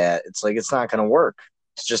like that? It's like, it's not going to work.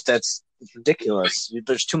 It's just, it's ridiculous.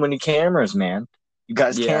 There's too many cameras, man. You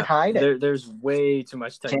guys can't hide it. There's way too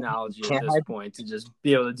much technology at this point to just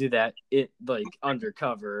be able to do that.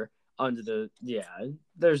 Undercover under the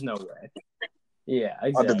There's no way. Yeah,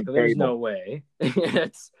 exactly. There's no way.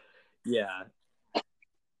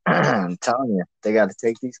 I'm telling you, they got to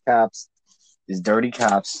take these cops, these dirty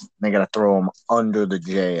cops, and they got to throw them under the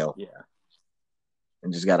jail. Yeah.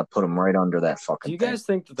 And just got to put them right under that fucking thing. Do you guys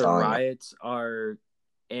think that the riots are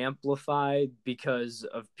amplified because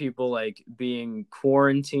of people being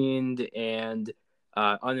quarantined and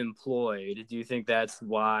unemployed? Do you think that's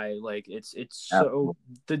why it's so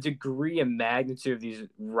the degree and magnitude of these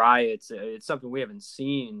riots? It's something we haven't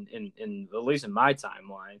seen in at least in my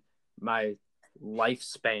timeline, my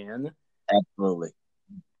lifespan. Absolutely,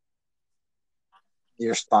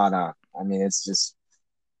 you're spot on. I mean, it's just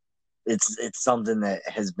it's something that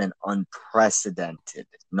has been unprecedented.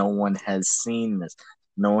 No one has seen this.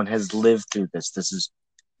 No one has lived through this. This is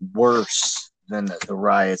worse than the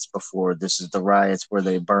riots before. This is the riots where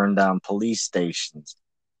they burned down police stations.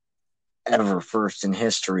 Ever first in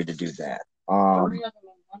history to do that.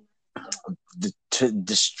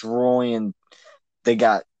 Destroying. They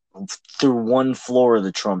got through one floor of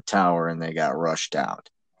the Trump Tower and they got rushed out.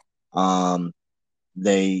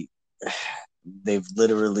 They've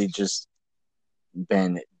literally just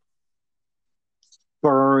been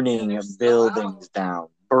burning buildings down,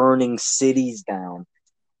 burning cities down,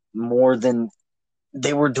 more than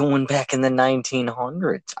they were doing back in the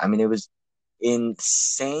 1900s. I mean, it was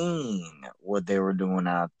insane what they were doing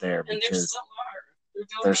out there. And because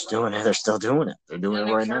they're still doing it. They're still doing it. They're doing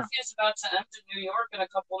it right now. The curfew is about to end in New York in a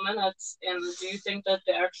couple minutes. And do you think that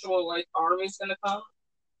the actual army's going to come?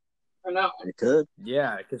 Or no? It could.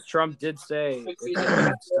 Yeah, because Trump did say it could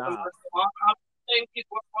stop. I think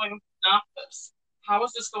people are going to stop this. How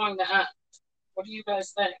is this going to end? What do you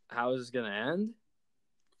guys think? How is this going to end?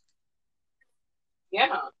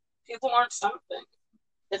 Yeah, people aren't stopping.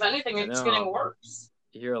 If anything, it's getting worse.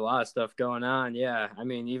 You hear a lot of stuff going on. Yeah, I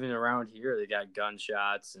mean, even around here, they got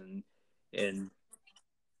gunshots and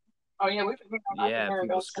oh yeah,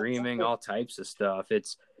 people screaming, all types of stuff.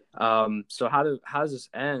 It's so how does this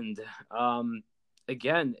end?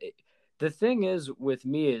 Again, the thing is with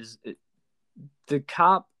me is the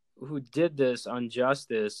cop who did this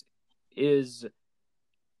injustice is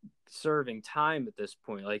serving time at this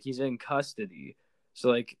point. Like, he's in custody. So,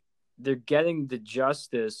 like, they're getting the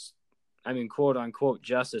justice. I mean, quote unquote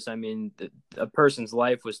justice. I mean, a person's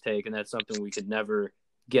life was taken. That's something we could never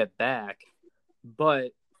get back.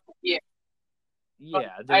 But Yeah,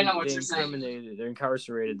 they know what you're incriminated, saying. they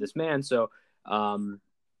incarcerated this man. So,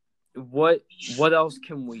 what else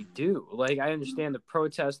can we do? Like, I understand the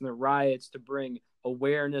protests and the riots to bring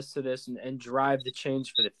awareness to this and drive the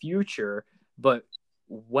change for the future, but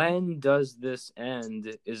when does this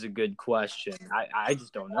end is a good question. I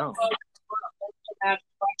just don't know.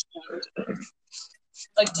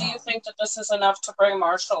 Like, do you think that this is enough to bring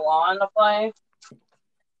martial law into play,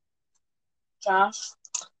 Josh?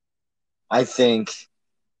 I think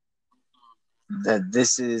that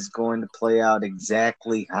this is going to play out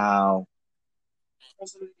exactly how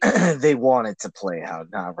they want it to play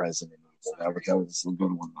out, not Resident Evil. That was a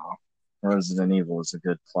good one, though. Resident Evil is a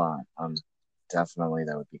good plot. Definitely,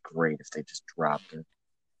 that would be great if they just dropped a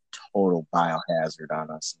total biohazard on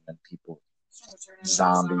us and then people,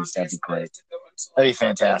 zombies. That'd be great. That'd be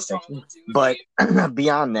fantastic. But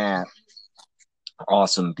beyond that,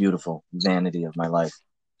 awesome, beautiful, vanity of my life.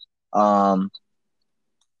 I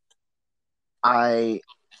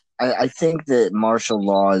think that martial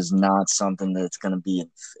law is not something that's going to be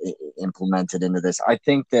implemented into this. I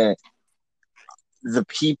think that the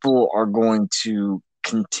people are going to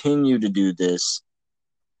continue to do this,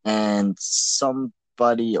 and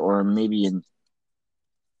somebody, or maybe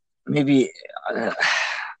I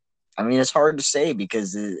mean, it's hard to say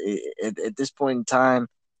because at this point in time,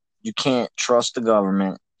 you can't trust the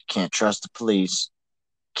government, you can't trust the police,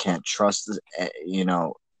 you can't trust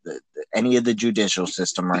any of the judicial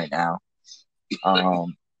system right now.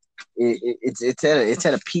 It's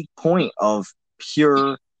at a peak point of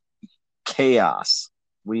pure chaos.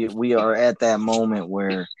 We are at that moment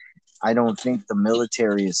where I don't think the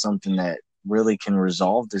military is something that really can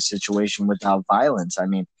resolve the situation without violence. I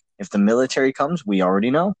mean, if the military comes, we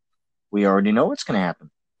already know what's going to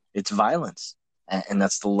happen. It's violence. And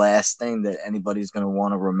that's the last thing that anybody's going to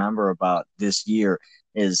want to remember about this year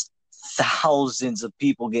is thousands of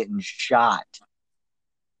people getting shot.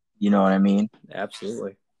 You know what I mean?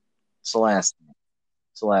 Absolutely. It's the last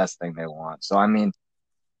thing they want. So, I mean,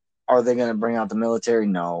 are they going to bring out the military?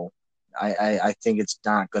 No. I think it's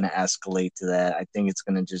not going to escalate to that. I think it's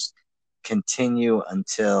going to just continue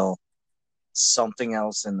until something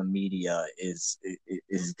else in the media is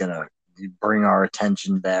going to bring our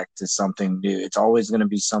attention back to something new. It's always going to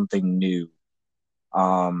be something new.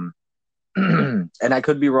 And I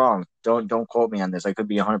could be wrong. Don't quote me on this. I could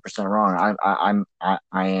be 100% wrong.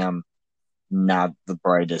 I am not the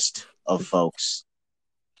brightest of folks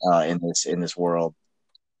in this world.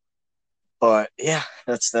 But yeah,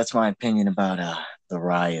 that's my opinion about the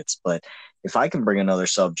riots. But if I can bring another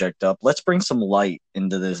subject up, let's bring some light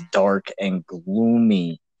into this dark and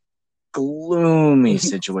gloomy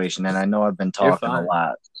situation. And I know I've been talking a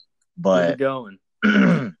lot, but keep it going.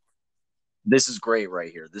 This is great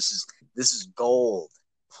right here. This is gold,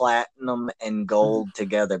 platinum and gold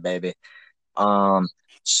together, baby.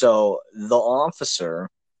 So the officer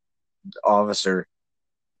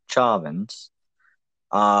Chavins,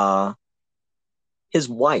 his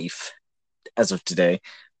wife, as of today,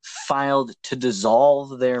 filed to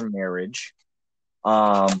dissolve their marriage.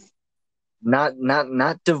 Not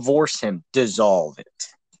divorce him, dissolve it.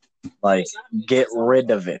 Like, get rid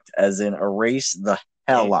of it, as in erase the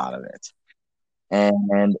hell out of it.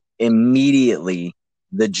 And immediately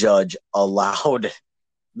the judge allowed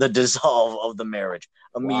the dissolve of the marriage.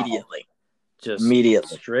 Immediately. Wow. Just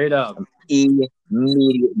immediately. Straight up. Immediate.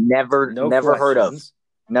 Never heard of.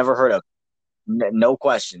 Never heard of. No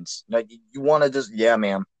questions. No, you want to just, yeah,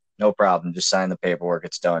 ma'am. No problem. Just sign the paperwork.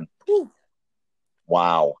 It's done. Whew.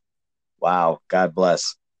 Wow. God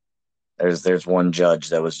bless. There's one judge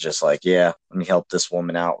that was just like, yeah, let me help this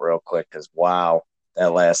woman out real quick because, wow,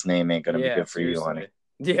 that last name ain't going to be good for you, honey.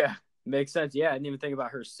 Yeah, makes sense. Yeah, I didn't even think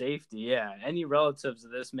about her safety. Yeah, any relatives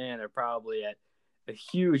of this man are probably at a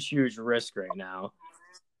huge risk right now.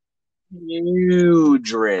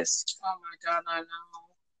 Huge risk. Oh, my God, I know.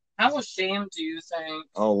 How ashamed do you think?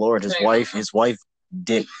 Oh, Lord, his wife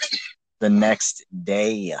dipped the next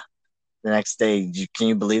day. Can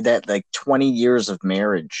you believe that? Like 20 years of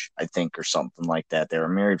marriage, I think, or something like that. They were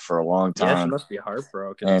married for a long time. Yeah, she must be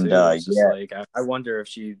heartbroken, and, too. It's just like, I wonder if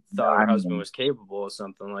she thought her husband was capable of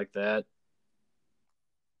something like that.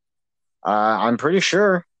 I'm pretty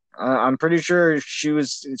sure. She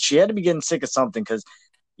had to be getting sick of something because,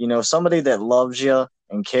 somebody that loves you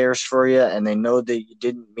and cares for you, and they know that you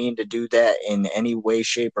didn't mean to do that in any way,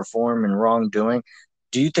 shape, or form and wrongdoing,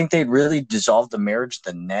 do you think they'd really dissolve the marriage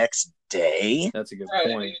the next day? That's a good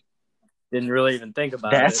point. Didn't really even think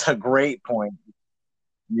about That's it. a great point.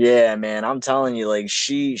 Yeah, man, I'm telling you, like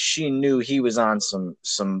she knew he was on some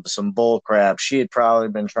bull crap. She had probably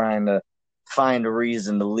been trying to find a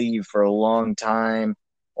reason to leave for a long time,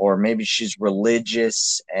 or maybe she's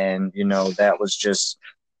religious, and that was just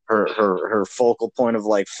her focal point of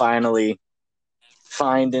like finally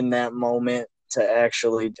finding that moment to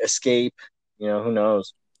actually escape. Who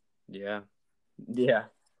knows? Yeah. Yeah.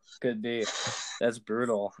 Could be. That's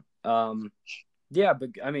brutal. Yeah, but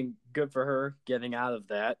I mean, good for her getting out of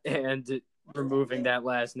that and removing that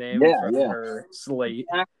last name Yeah, from yeah. her slate.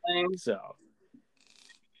 Exactly. So,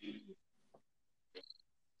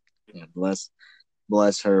 Yeah,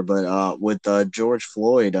 bless her. But with George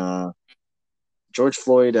Floyd, to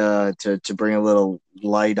bring a little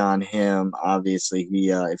light on him, obviously he,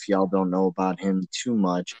 if y'all don't know about him too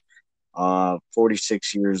much,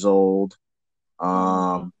 46 years old,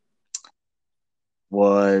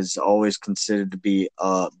 was always considered to be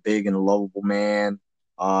a big and lovable man,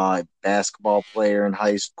 basketball player in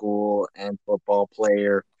high school and football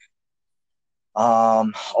player.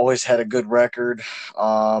 Always had a good record.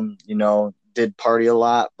 Did party a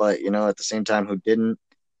lot, but at the same time, who didn't?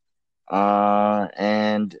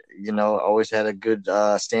 And always had a good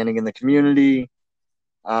standing in the community.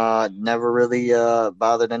 Never really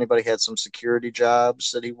bothered anybody. Had some security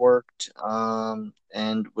jobs that he worked.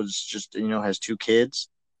 And was just has two kids.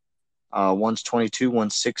 One's 22,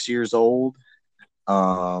 one's 6 years old.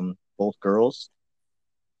 Both girls.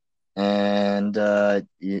 And I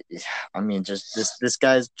mean, just this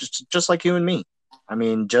guy's just like you and me. I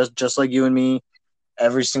mean, just like you and me,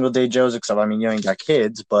 every single day, Joe's. Except, I mean, you ain't got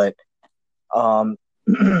kids, but yeah,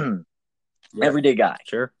 everyday guy.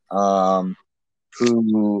 sure.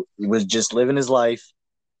 Who was just living his life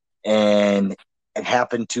and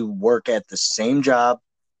happened to work at the same job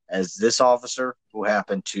as this officer, who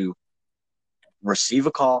happened to receive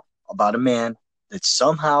a call about a man that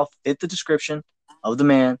somehow fit the description of the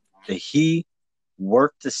man that he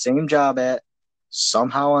worked the same job at,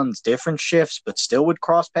 somehow on different shifts, but still would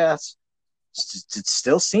cross paths,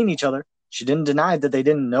 still seen each other. She didn't deny that they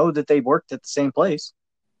didn't know that they worked at the same place.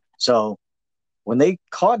 So when they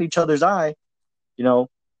caught each other's eye,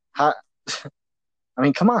 how, I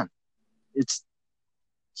mean, come on. It's,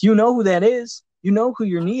 who that is. You know who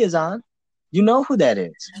your knee is on. You know who that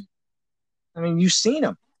is. I mean, you've seen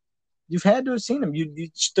him. You've had to have seen him.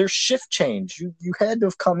 There's shift change. You had to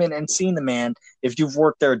have come in and seen the man if you've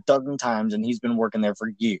worked there a dozen times and he's been working there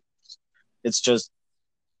for years. It's just,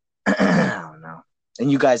 I don't know.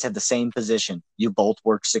 And you guys had the same position. You both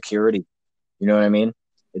worked security. You know what I mean?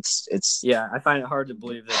 It's. Yeah, I find it hard to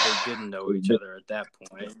believe that they didn't know each other at that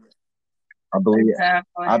point.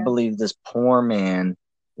 Exactly. I believe this poor man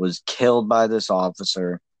was killed by this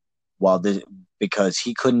officer because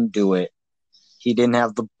he couldn't do it. He didn't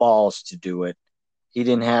have the balls to do it. He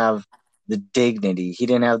didn't have the dignity. He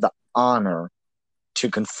didn't have the honor to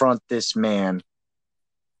confront this man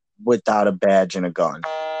without a badge and a gun.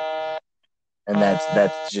 And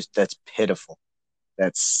that's pitiful.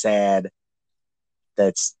 That's sad.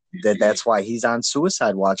 That's why he's on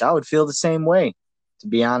suicide watch. I would feel the same way. To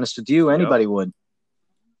be honest with you, anybody would.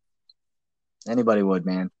 Anybody would,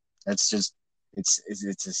 man. That's just it's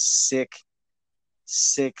a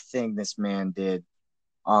sick thing this man did.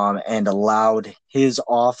 And allowed his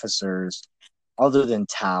officers, other than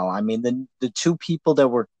Tao. I mean, the two people that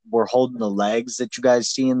were holding the legs that you guys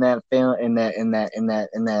see in that film, in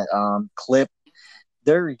that clip,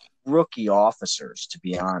 they're rookie officers, to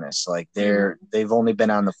be honest. Like they've only been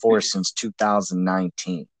on the force since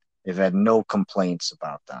 2019. They've had no complaints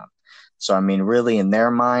about them. So I mean, really, in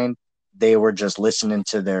their mind, they were just listening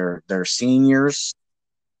to their seniors,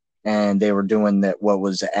 and they were doing what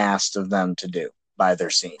was asked of them to do by their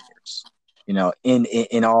seniors.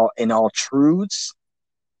 In all truths,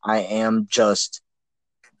 I am just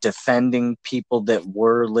defending people that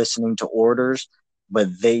were listening to orders, but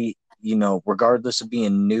they, regardless of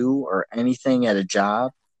being new or anything at a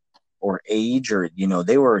job or age, or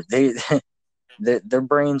their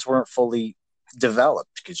brains weren't fully developed,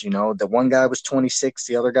 because the one guy was 26,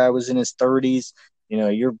 the other guy was in his 30s.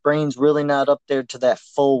 Your brain's really not up there to that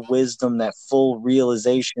full wisdom, that full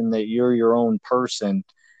realization that you're your own person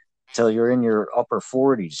till you're in your upper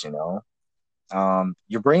 40s.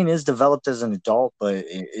 Your brain is developed as an adult, but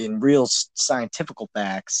in real scientific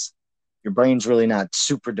facts, your brain's really not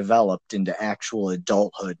super developed into actual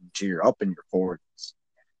adulthood until you're up in your 40s.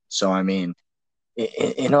 So I mean,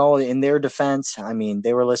 in their defense, I mean,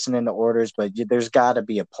 they were listening to orders, but there's got to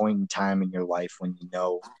be a point in time in your life when you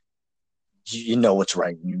know what's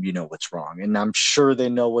right and you know what's wrong. And I'm sure they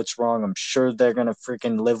know what's wrong. I'm sure they're going to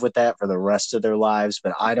freaking live with that for the rest of their lives.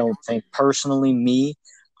 But I don't think, personally,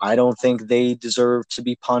 I don't think they deserve to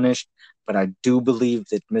be punished. But I do believe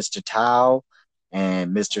that Mr. Tao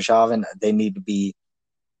and Mr. Chauvin, they need to be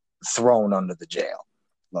thrown under the jail.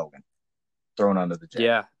 Logan, thrown under the jail.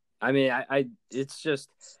 Yeah. I mean, it's just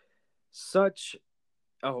such,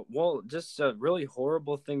 just a really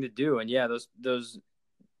horrible thing to do. And yeah, those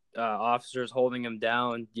officers holding him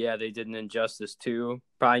down, yeah, they did an injustice too.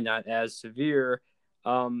 Probably not as severe,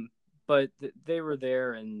 but they were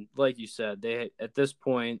there, and like you said, they at this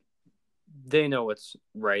point they know what's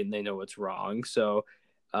right and they know what's wrong. So,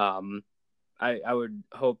 I would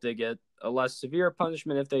hope they get a less severe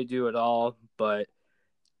punishment if they do at all. But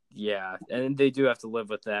yeah, and they do have to live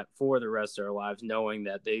with that for the rest of their lives, knowing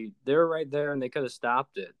that they're right there and they could have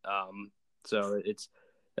stopped it. So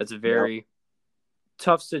that's a very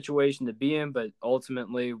tough situation to be in, but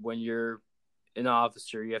ultimately when you're an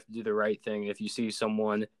officer, you have to do the right thing. If you see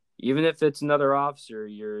someone, even if it's another officer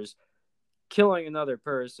of yours, killing another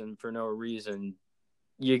person for no reason,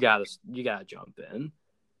 you gotta jump in,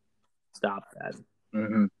 stop that.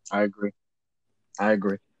 Mm-hmm. I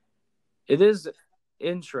agree. It is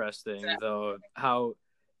interesting though how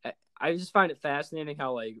I just find it fascinating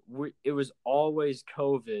how it was always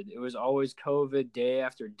COVID. It was always COVID day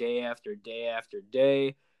after day after day after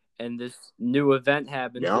day. And this new event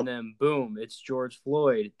happens, and then boom, it's George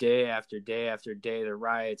Floyd day after day after day. The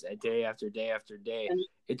riots day after day after day.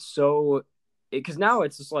 It's so because now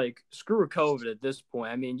it's just like screw COVID at this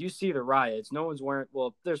point. I mean, you see the riots. No one's wearing.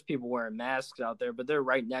 Well, there's people wearing masks out there, but they're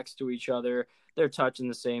right next to each other. They're touching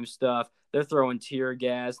the same stuff. They're throwing tear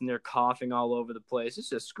gas and they're coughing all over the place. It's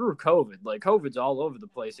just screw COVID. Like COVID's all over the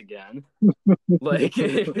place again. Like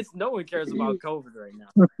no one cares about COVID right now.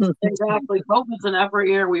 Exactly. COVID's in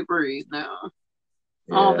every air we breathe now.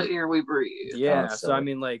 Yeah. All the air we breathe. Yeah. So I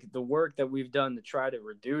mean, like the work that we've done to try to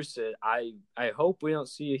reduce it, I hope we don't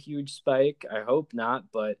see a huge spike. I hope not,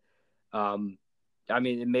 but I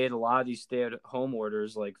mean, it made a lot of these stay-at-home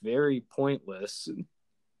orders like very pointless.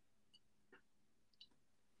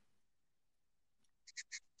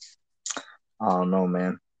 I don't know,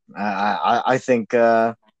 man. I think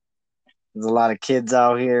there's a lot of kids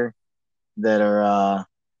out here that are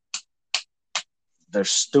they're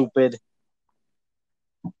stupid.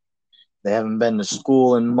 They haven't been to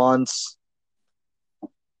school in months.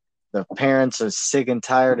 Their parents are sick and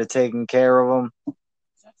tired of taking care of them.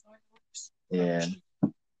 Yeah.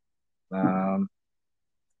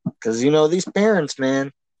 Because these parents,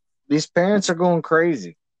 man, these parents are going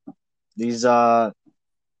crazy. These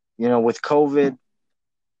with COVID,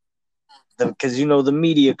 because the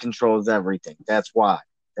media controls everything. That's why.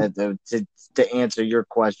 To answer your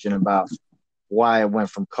question about why it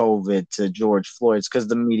went from COVID to George Floyd's, because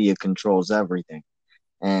the media controls everything.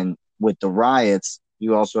 And with the riots,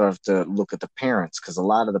 you also have to look at the parents, because a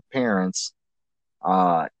lot of the parents,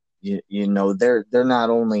 they're not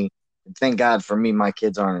only. Thank God for me, my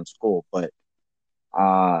kids aren't in school, but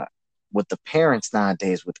with the parents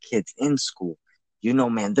nowadays, with kids in school,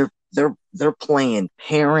 man, they're playing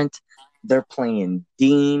parent, they're playing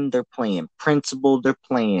dean, they're playing principal, they're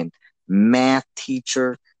playing math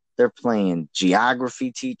teacher, they're playing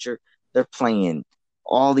geography teacher, they're playing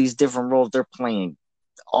all these different roles, they're playing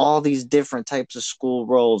all these different types of school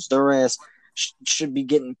roles. Their ass should be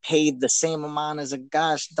getting paid the same amount as a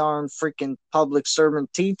gosh darn freaking public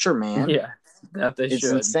servant teacher, man. Yeah, that they it's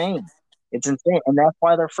should. insane. It's insane, and that's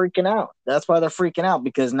why they're freaking out. That's why they're freaking out,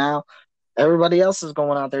 because now everybody else is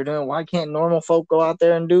going out there doing it. Why can't normal folk go out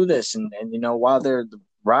there and do this? And while they're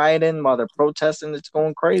rioting, while they're protesting, it's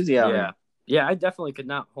going crazy out here. Yeah, I definitely could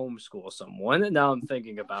not homeschool someone. And now I'm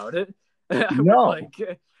thinking about it. No,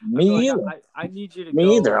 me either. I need you to me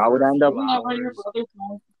go either. I would end up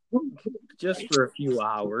just for a few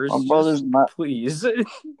hours. My brother's not. Please.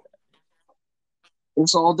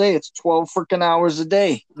 It's all day. It's 12 freaking hours a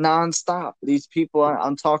day, nonstop. These people,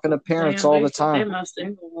 I'm talking to parents all the time.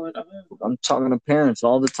 I'm talking to parents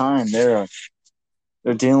all the time. They're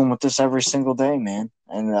dealing with this every single day, man.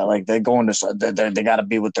 And they go into, they got to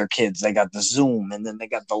be with their kids. They got the Zoom, and then they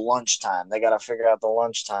got the lunchtime. They got to figure out the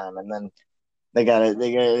lunchtime, and then they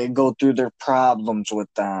gotta go through their problems with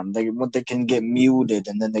them. They can get muted,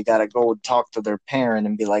 and then they gotta go talk to their parent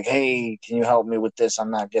and be like, "Hey, can you help me with this?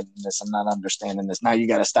 I'm not getting this. I'm not understanding this." Now you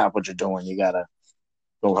gotta stop what you're doing. You gotta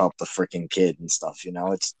go help the freaking kid and stuff.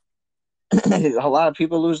 It's a lot of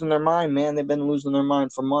people losing their mind, man. They've been losing their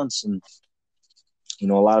mind for months, and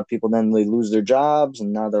a lot of people then they lose their jobs,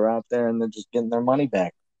 and now they're out there and they're just getting their money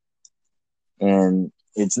back. And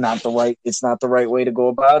it's not the right way to go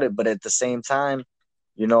about it. But at the same time,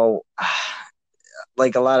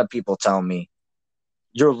 like a lot of people tell me,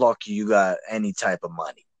 you're lucky you got any type of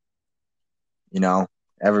money.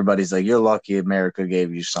 Everybody's like, you're lucky America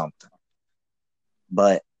gave you something.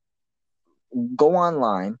 But go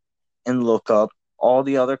online and look up all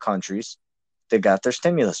the other countries that got their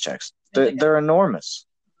stimulus checks. They're enormous.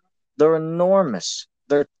 They're enormous.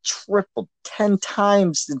 They're triple, 10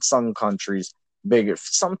 times in some countries bigger.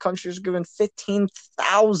 Some countries are giving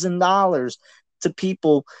 $15,000 to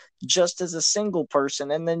people just as a single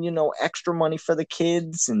person. And then, extra money for the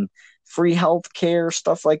kids and free health care,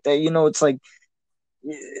 stuff like that. It's like,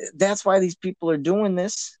 that's why these people are doing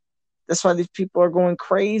this. That's why these people are going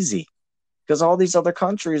crazy. Because all these other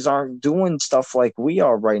countries aren't doing stuff like we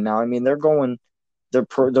are right now. I mean, they're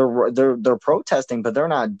protesting, but they're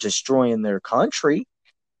not destroying their country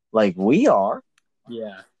like we are.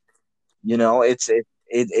 Yeah. It's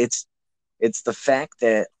the fact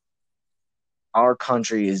that our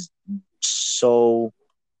country is so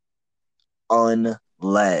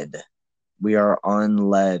unled. We are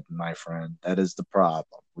unled, my friend. That is the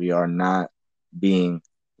problem. We are not being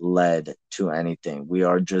led to anything. We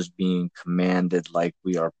are just being commanded like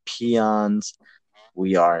we are peons.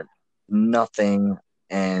 We are nothing,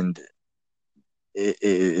 and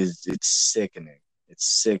it's sickening. It's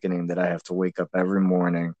sickening that I have to wake up every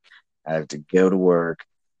morning, I have to go to work,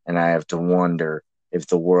 and I have to wonder if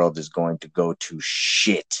the world is going to go to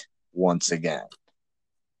shit once again.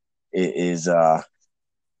 It's not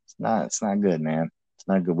good, man. It's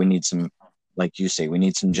not good. We need some, like you say, we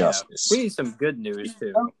need some justice. We need some good news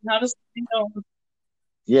too. How does it feel?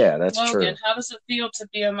 Yeah, that's Logan, true. How does it feel to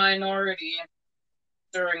be a minority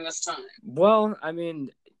during this time? Well, I mean,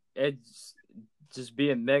 it's just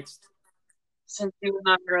being mixed. Since you and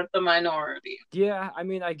I are at the minority. Yeah, I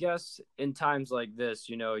mean, I guess in times like this,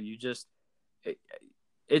 you just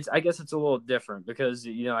I guess it's a little different because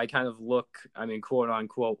I kind of look, I mean, quote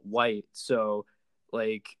unquote white, so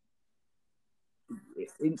like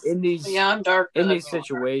in these I'm dark in these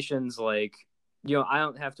situations, like I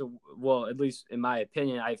don't have to, well, at least in my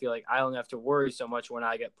opinion, I feel like I don't have to worry so much when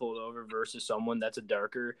I get pulled over versus someone that's a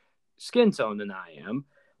darker skin tone than I am.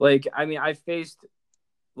 Like, I mean, I've faced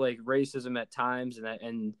like racism at times,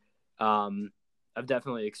 and I've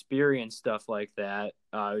definitely experienced stuff like that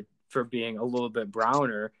for being a little bit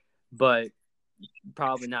browner, but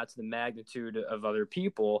probably not to the magnitude of other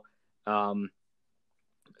people.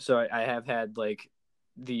 So I have had like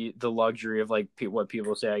the luxury of like what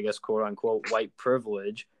people say, I guess, quote unquote, white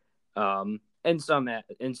privilege, in some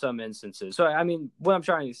instances. So I mean, what I'm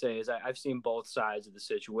trying to say is I've seen both sides of the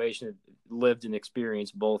situation, lived and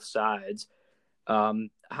experienced both sides.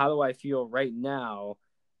 How do I feel right now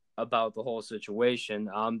about the whole situation?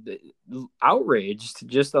 Outraged,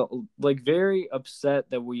 just like very upset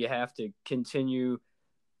that we have to continue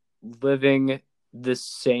living the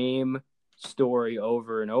same story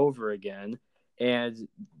over and over again. And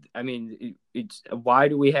I mean, it's why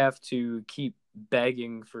do we have to keep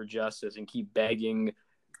begging for justice and keep begging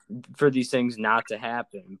for these things not to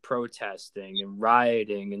happen, protesting and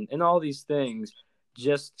rioting and all these things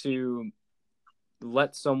just to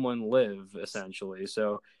let someone live, essentially?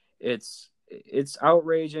 So it's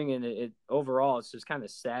outraging, and it overall it's just kind of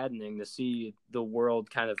saddening to see the world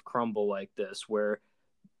kind of crumble like this, where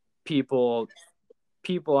people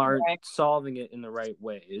aren't solving it in the right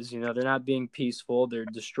ways. They're not being peaceful. They're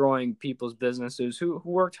destroying people's businesses who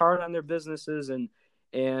worked hard on their businesses, and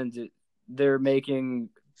they're making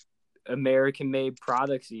American-made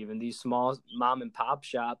products. Even these small mom and pop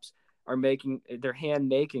shops they're hand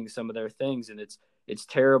making some of their things, and it's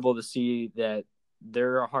terrible to see that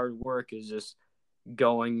their hard work is just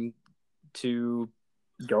going to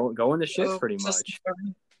shit pretty much.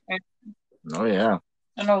 Oh yeah.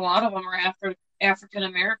 And a lot of them are African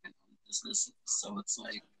American businesses, so it's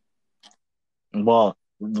like. Well,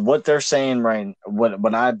 what they're saying, right?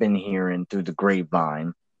 What I've been hearing through the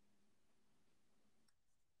grapevine,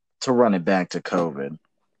 to run it back to COVID,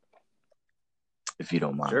 if you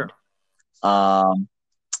don't mind. Sure.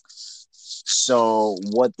 So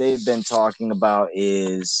what they've been talking about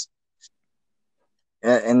is,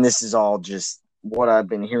 and this is all just what I've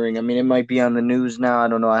been hearing. I mean, it might be on the news now. I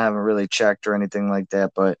don't know. I haven't really checked or anything like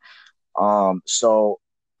that. But so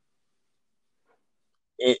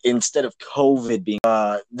instead of COVID being,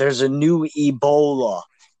 there's a new Ebola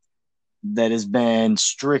that has been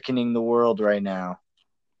stricken the world right now.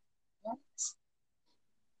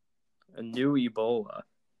 A new Ebola.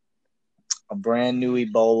 A brand new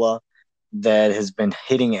Ebola that has been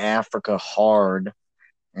hitting Africa hard,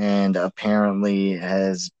 and apparently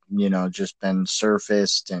has, just been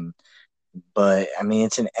surfaced. But I mean,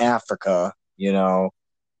 it's in Africa,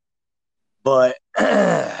 but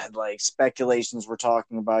like speculations we're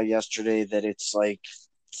talking about yesterday that it's like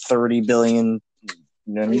 30 billion.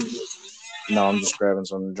 You know what I mean? No, I'm just grabbing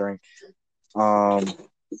something to drink.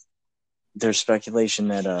 There's speculation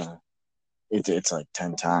that it's like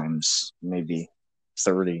 10 times, maybe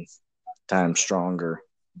 30 times stronger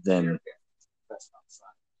than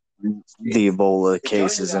the Ebola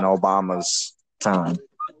cases in Obama's time.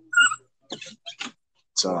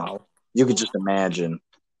 So you could just imagine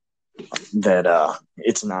that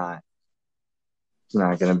it's not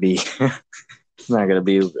going to be it's not going to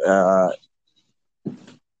be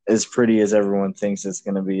as pretty as everyone thinks it's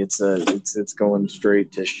going to be. It's going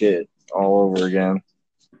straight to shit all over again.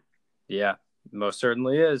 Yeah, most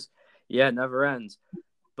certainly is. Yeah, it never ends.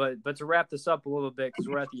 But to wrap this up a little bit, because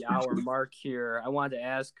we're at the hour mark here, I wanted to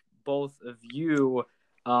ask both of you,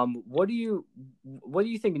 what do you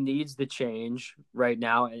think needs to change right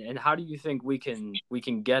now, and how do you think we can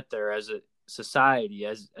get there as a society,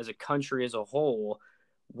 as a country as a whole?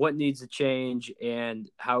 What needs to change, and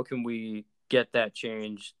how can we get that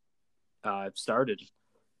change started?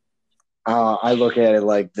 I look at it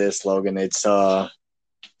like this, Logan. It's got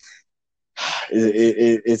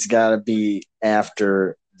to be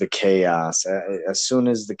after the chaos. As soon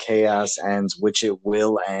as the chaos ends, which it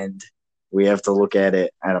will end, we have to look at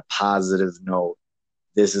it at a positive note.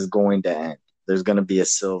 This is going to end. There's going to be a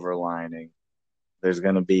silver lining. There's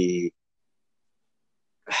going to be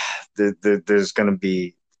there's going to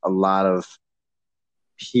be a lot of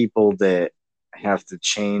people that have to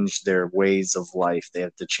change their ways of life. They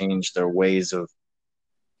have to change their ways of,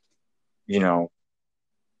 the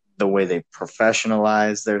way they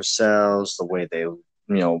professionalize themselves, the way they,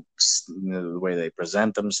 the way they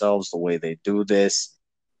present themselves, the way they do this.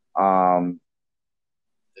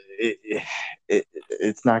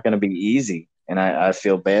 It's not going to be easy. And I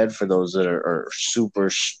feel bad for those that are super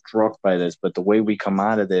struck by this. But the way we come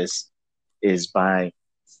out of this is by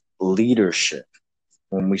leadership.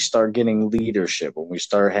 When we start getting leadership, when we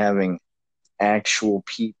start having actual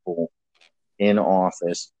people in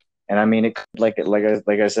office, and I mean, it like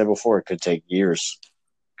I said before, it could take years,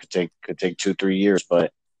 could take 2-3 years,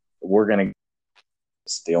 but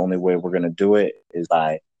the only way we're gonna do it is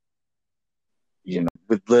by,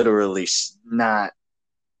 with literally not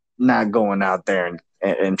going out there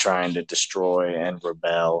and trying to destroy and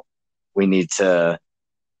rebel. We need to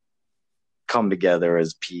come together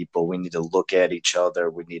as people. We need to look at each other.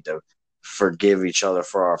 We need to forgive each other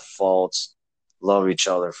for our faults, love each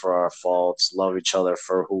other for our faults, love each other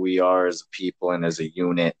for who we are as a people and as a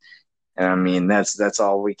unit. And I mean, that's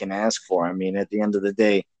all we can ask for. I mean, at the end of the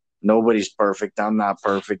day, nobody's perfect. I'm not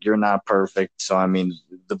perfect. You're not perfect. So, I mean,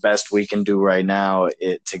 the best we can do right now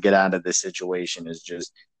to get out of this situation is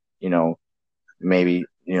just, maybe,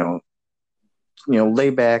 lay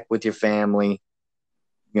back with your family,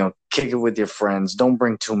 kick it with your friends. Don't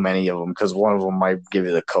bring too many of them, because one of them might give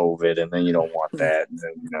you the COVID, and then you don't want that. And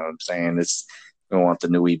then, you know what I'm saying? You don't want the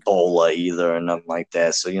new Ebola either, or nothing like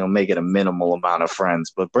that. So, make it a minimal amount of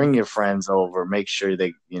friends, but bring your friends over. Make sure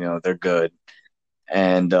they, they're good,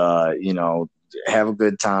 and have a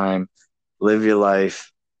good time. Live your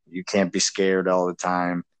life. You can't be scared all the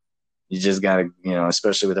time. You just gotta,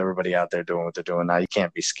 especially with everybody out there doing what they're doing now, you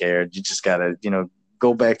can't be scared. You just gotta,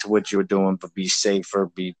 go back to what you were doing, but be safer,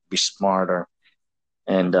 be smarter,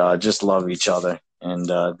 and just love each other. And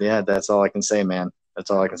yeah, that's all I can say, man.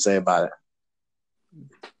 That's all I can say about it.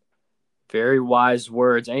 Very wise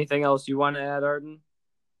words. Anything else you want to add, Arden?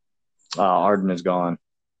 Arden is gone.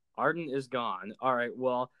 Arden is gone. All right.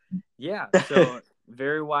 Well, yeah. So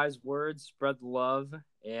very wise words. Spread the love,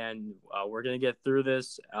 and we're gonna get through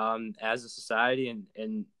this as a society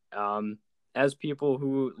and as people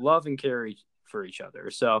who love and care for each other.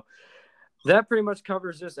 So that pretty much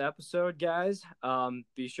covers this episode, guys.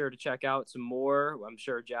 Be sure to check out some more. I'm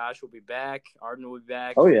sure Josh will be back. Arden will be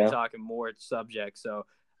back. Oh, yeah. We'll be talking more at the subject. So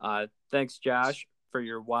thanks, Josh, for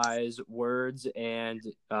your wise words and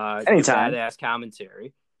your badass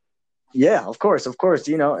commentary. Yeah, of course.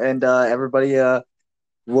 And everybody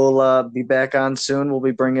will be back on soon. We'll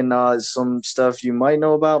be bringing some stuff you might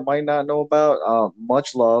know about, might not know about.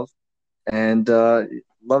 Much love, and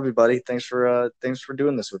love you, buddy. Thanks for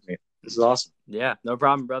doing this with me. This is awesome. Yeah, no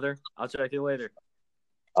problem, brother. I'll check you later.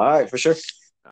 All right, for sure.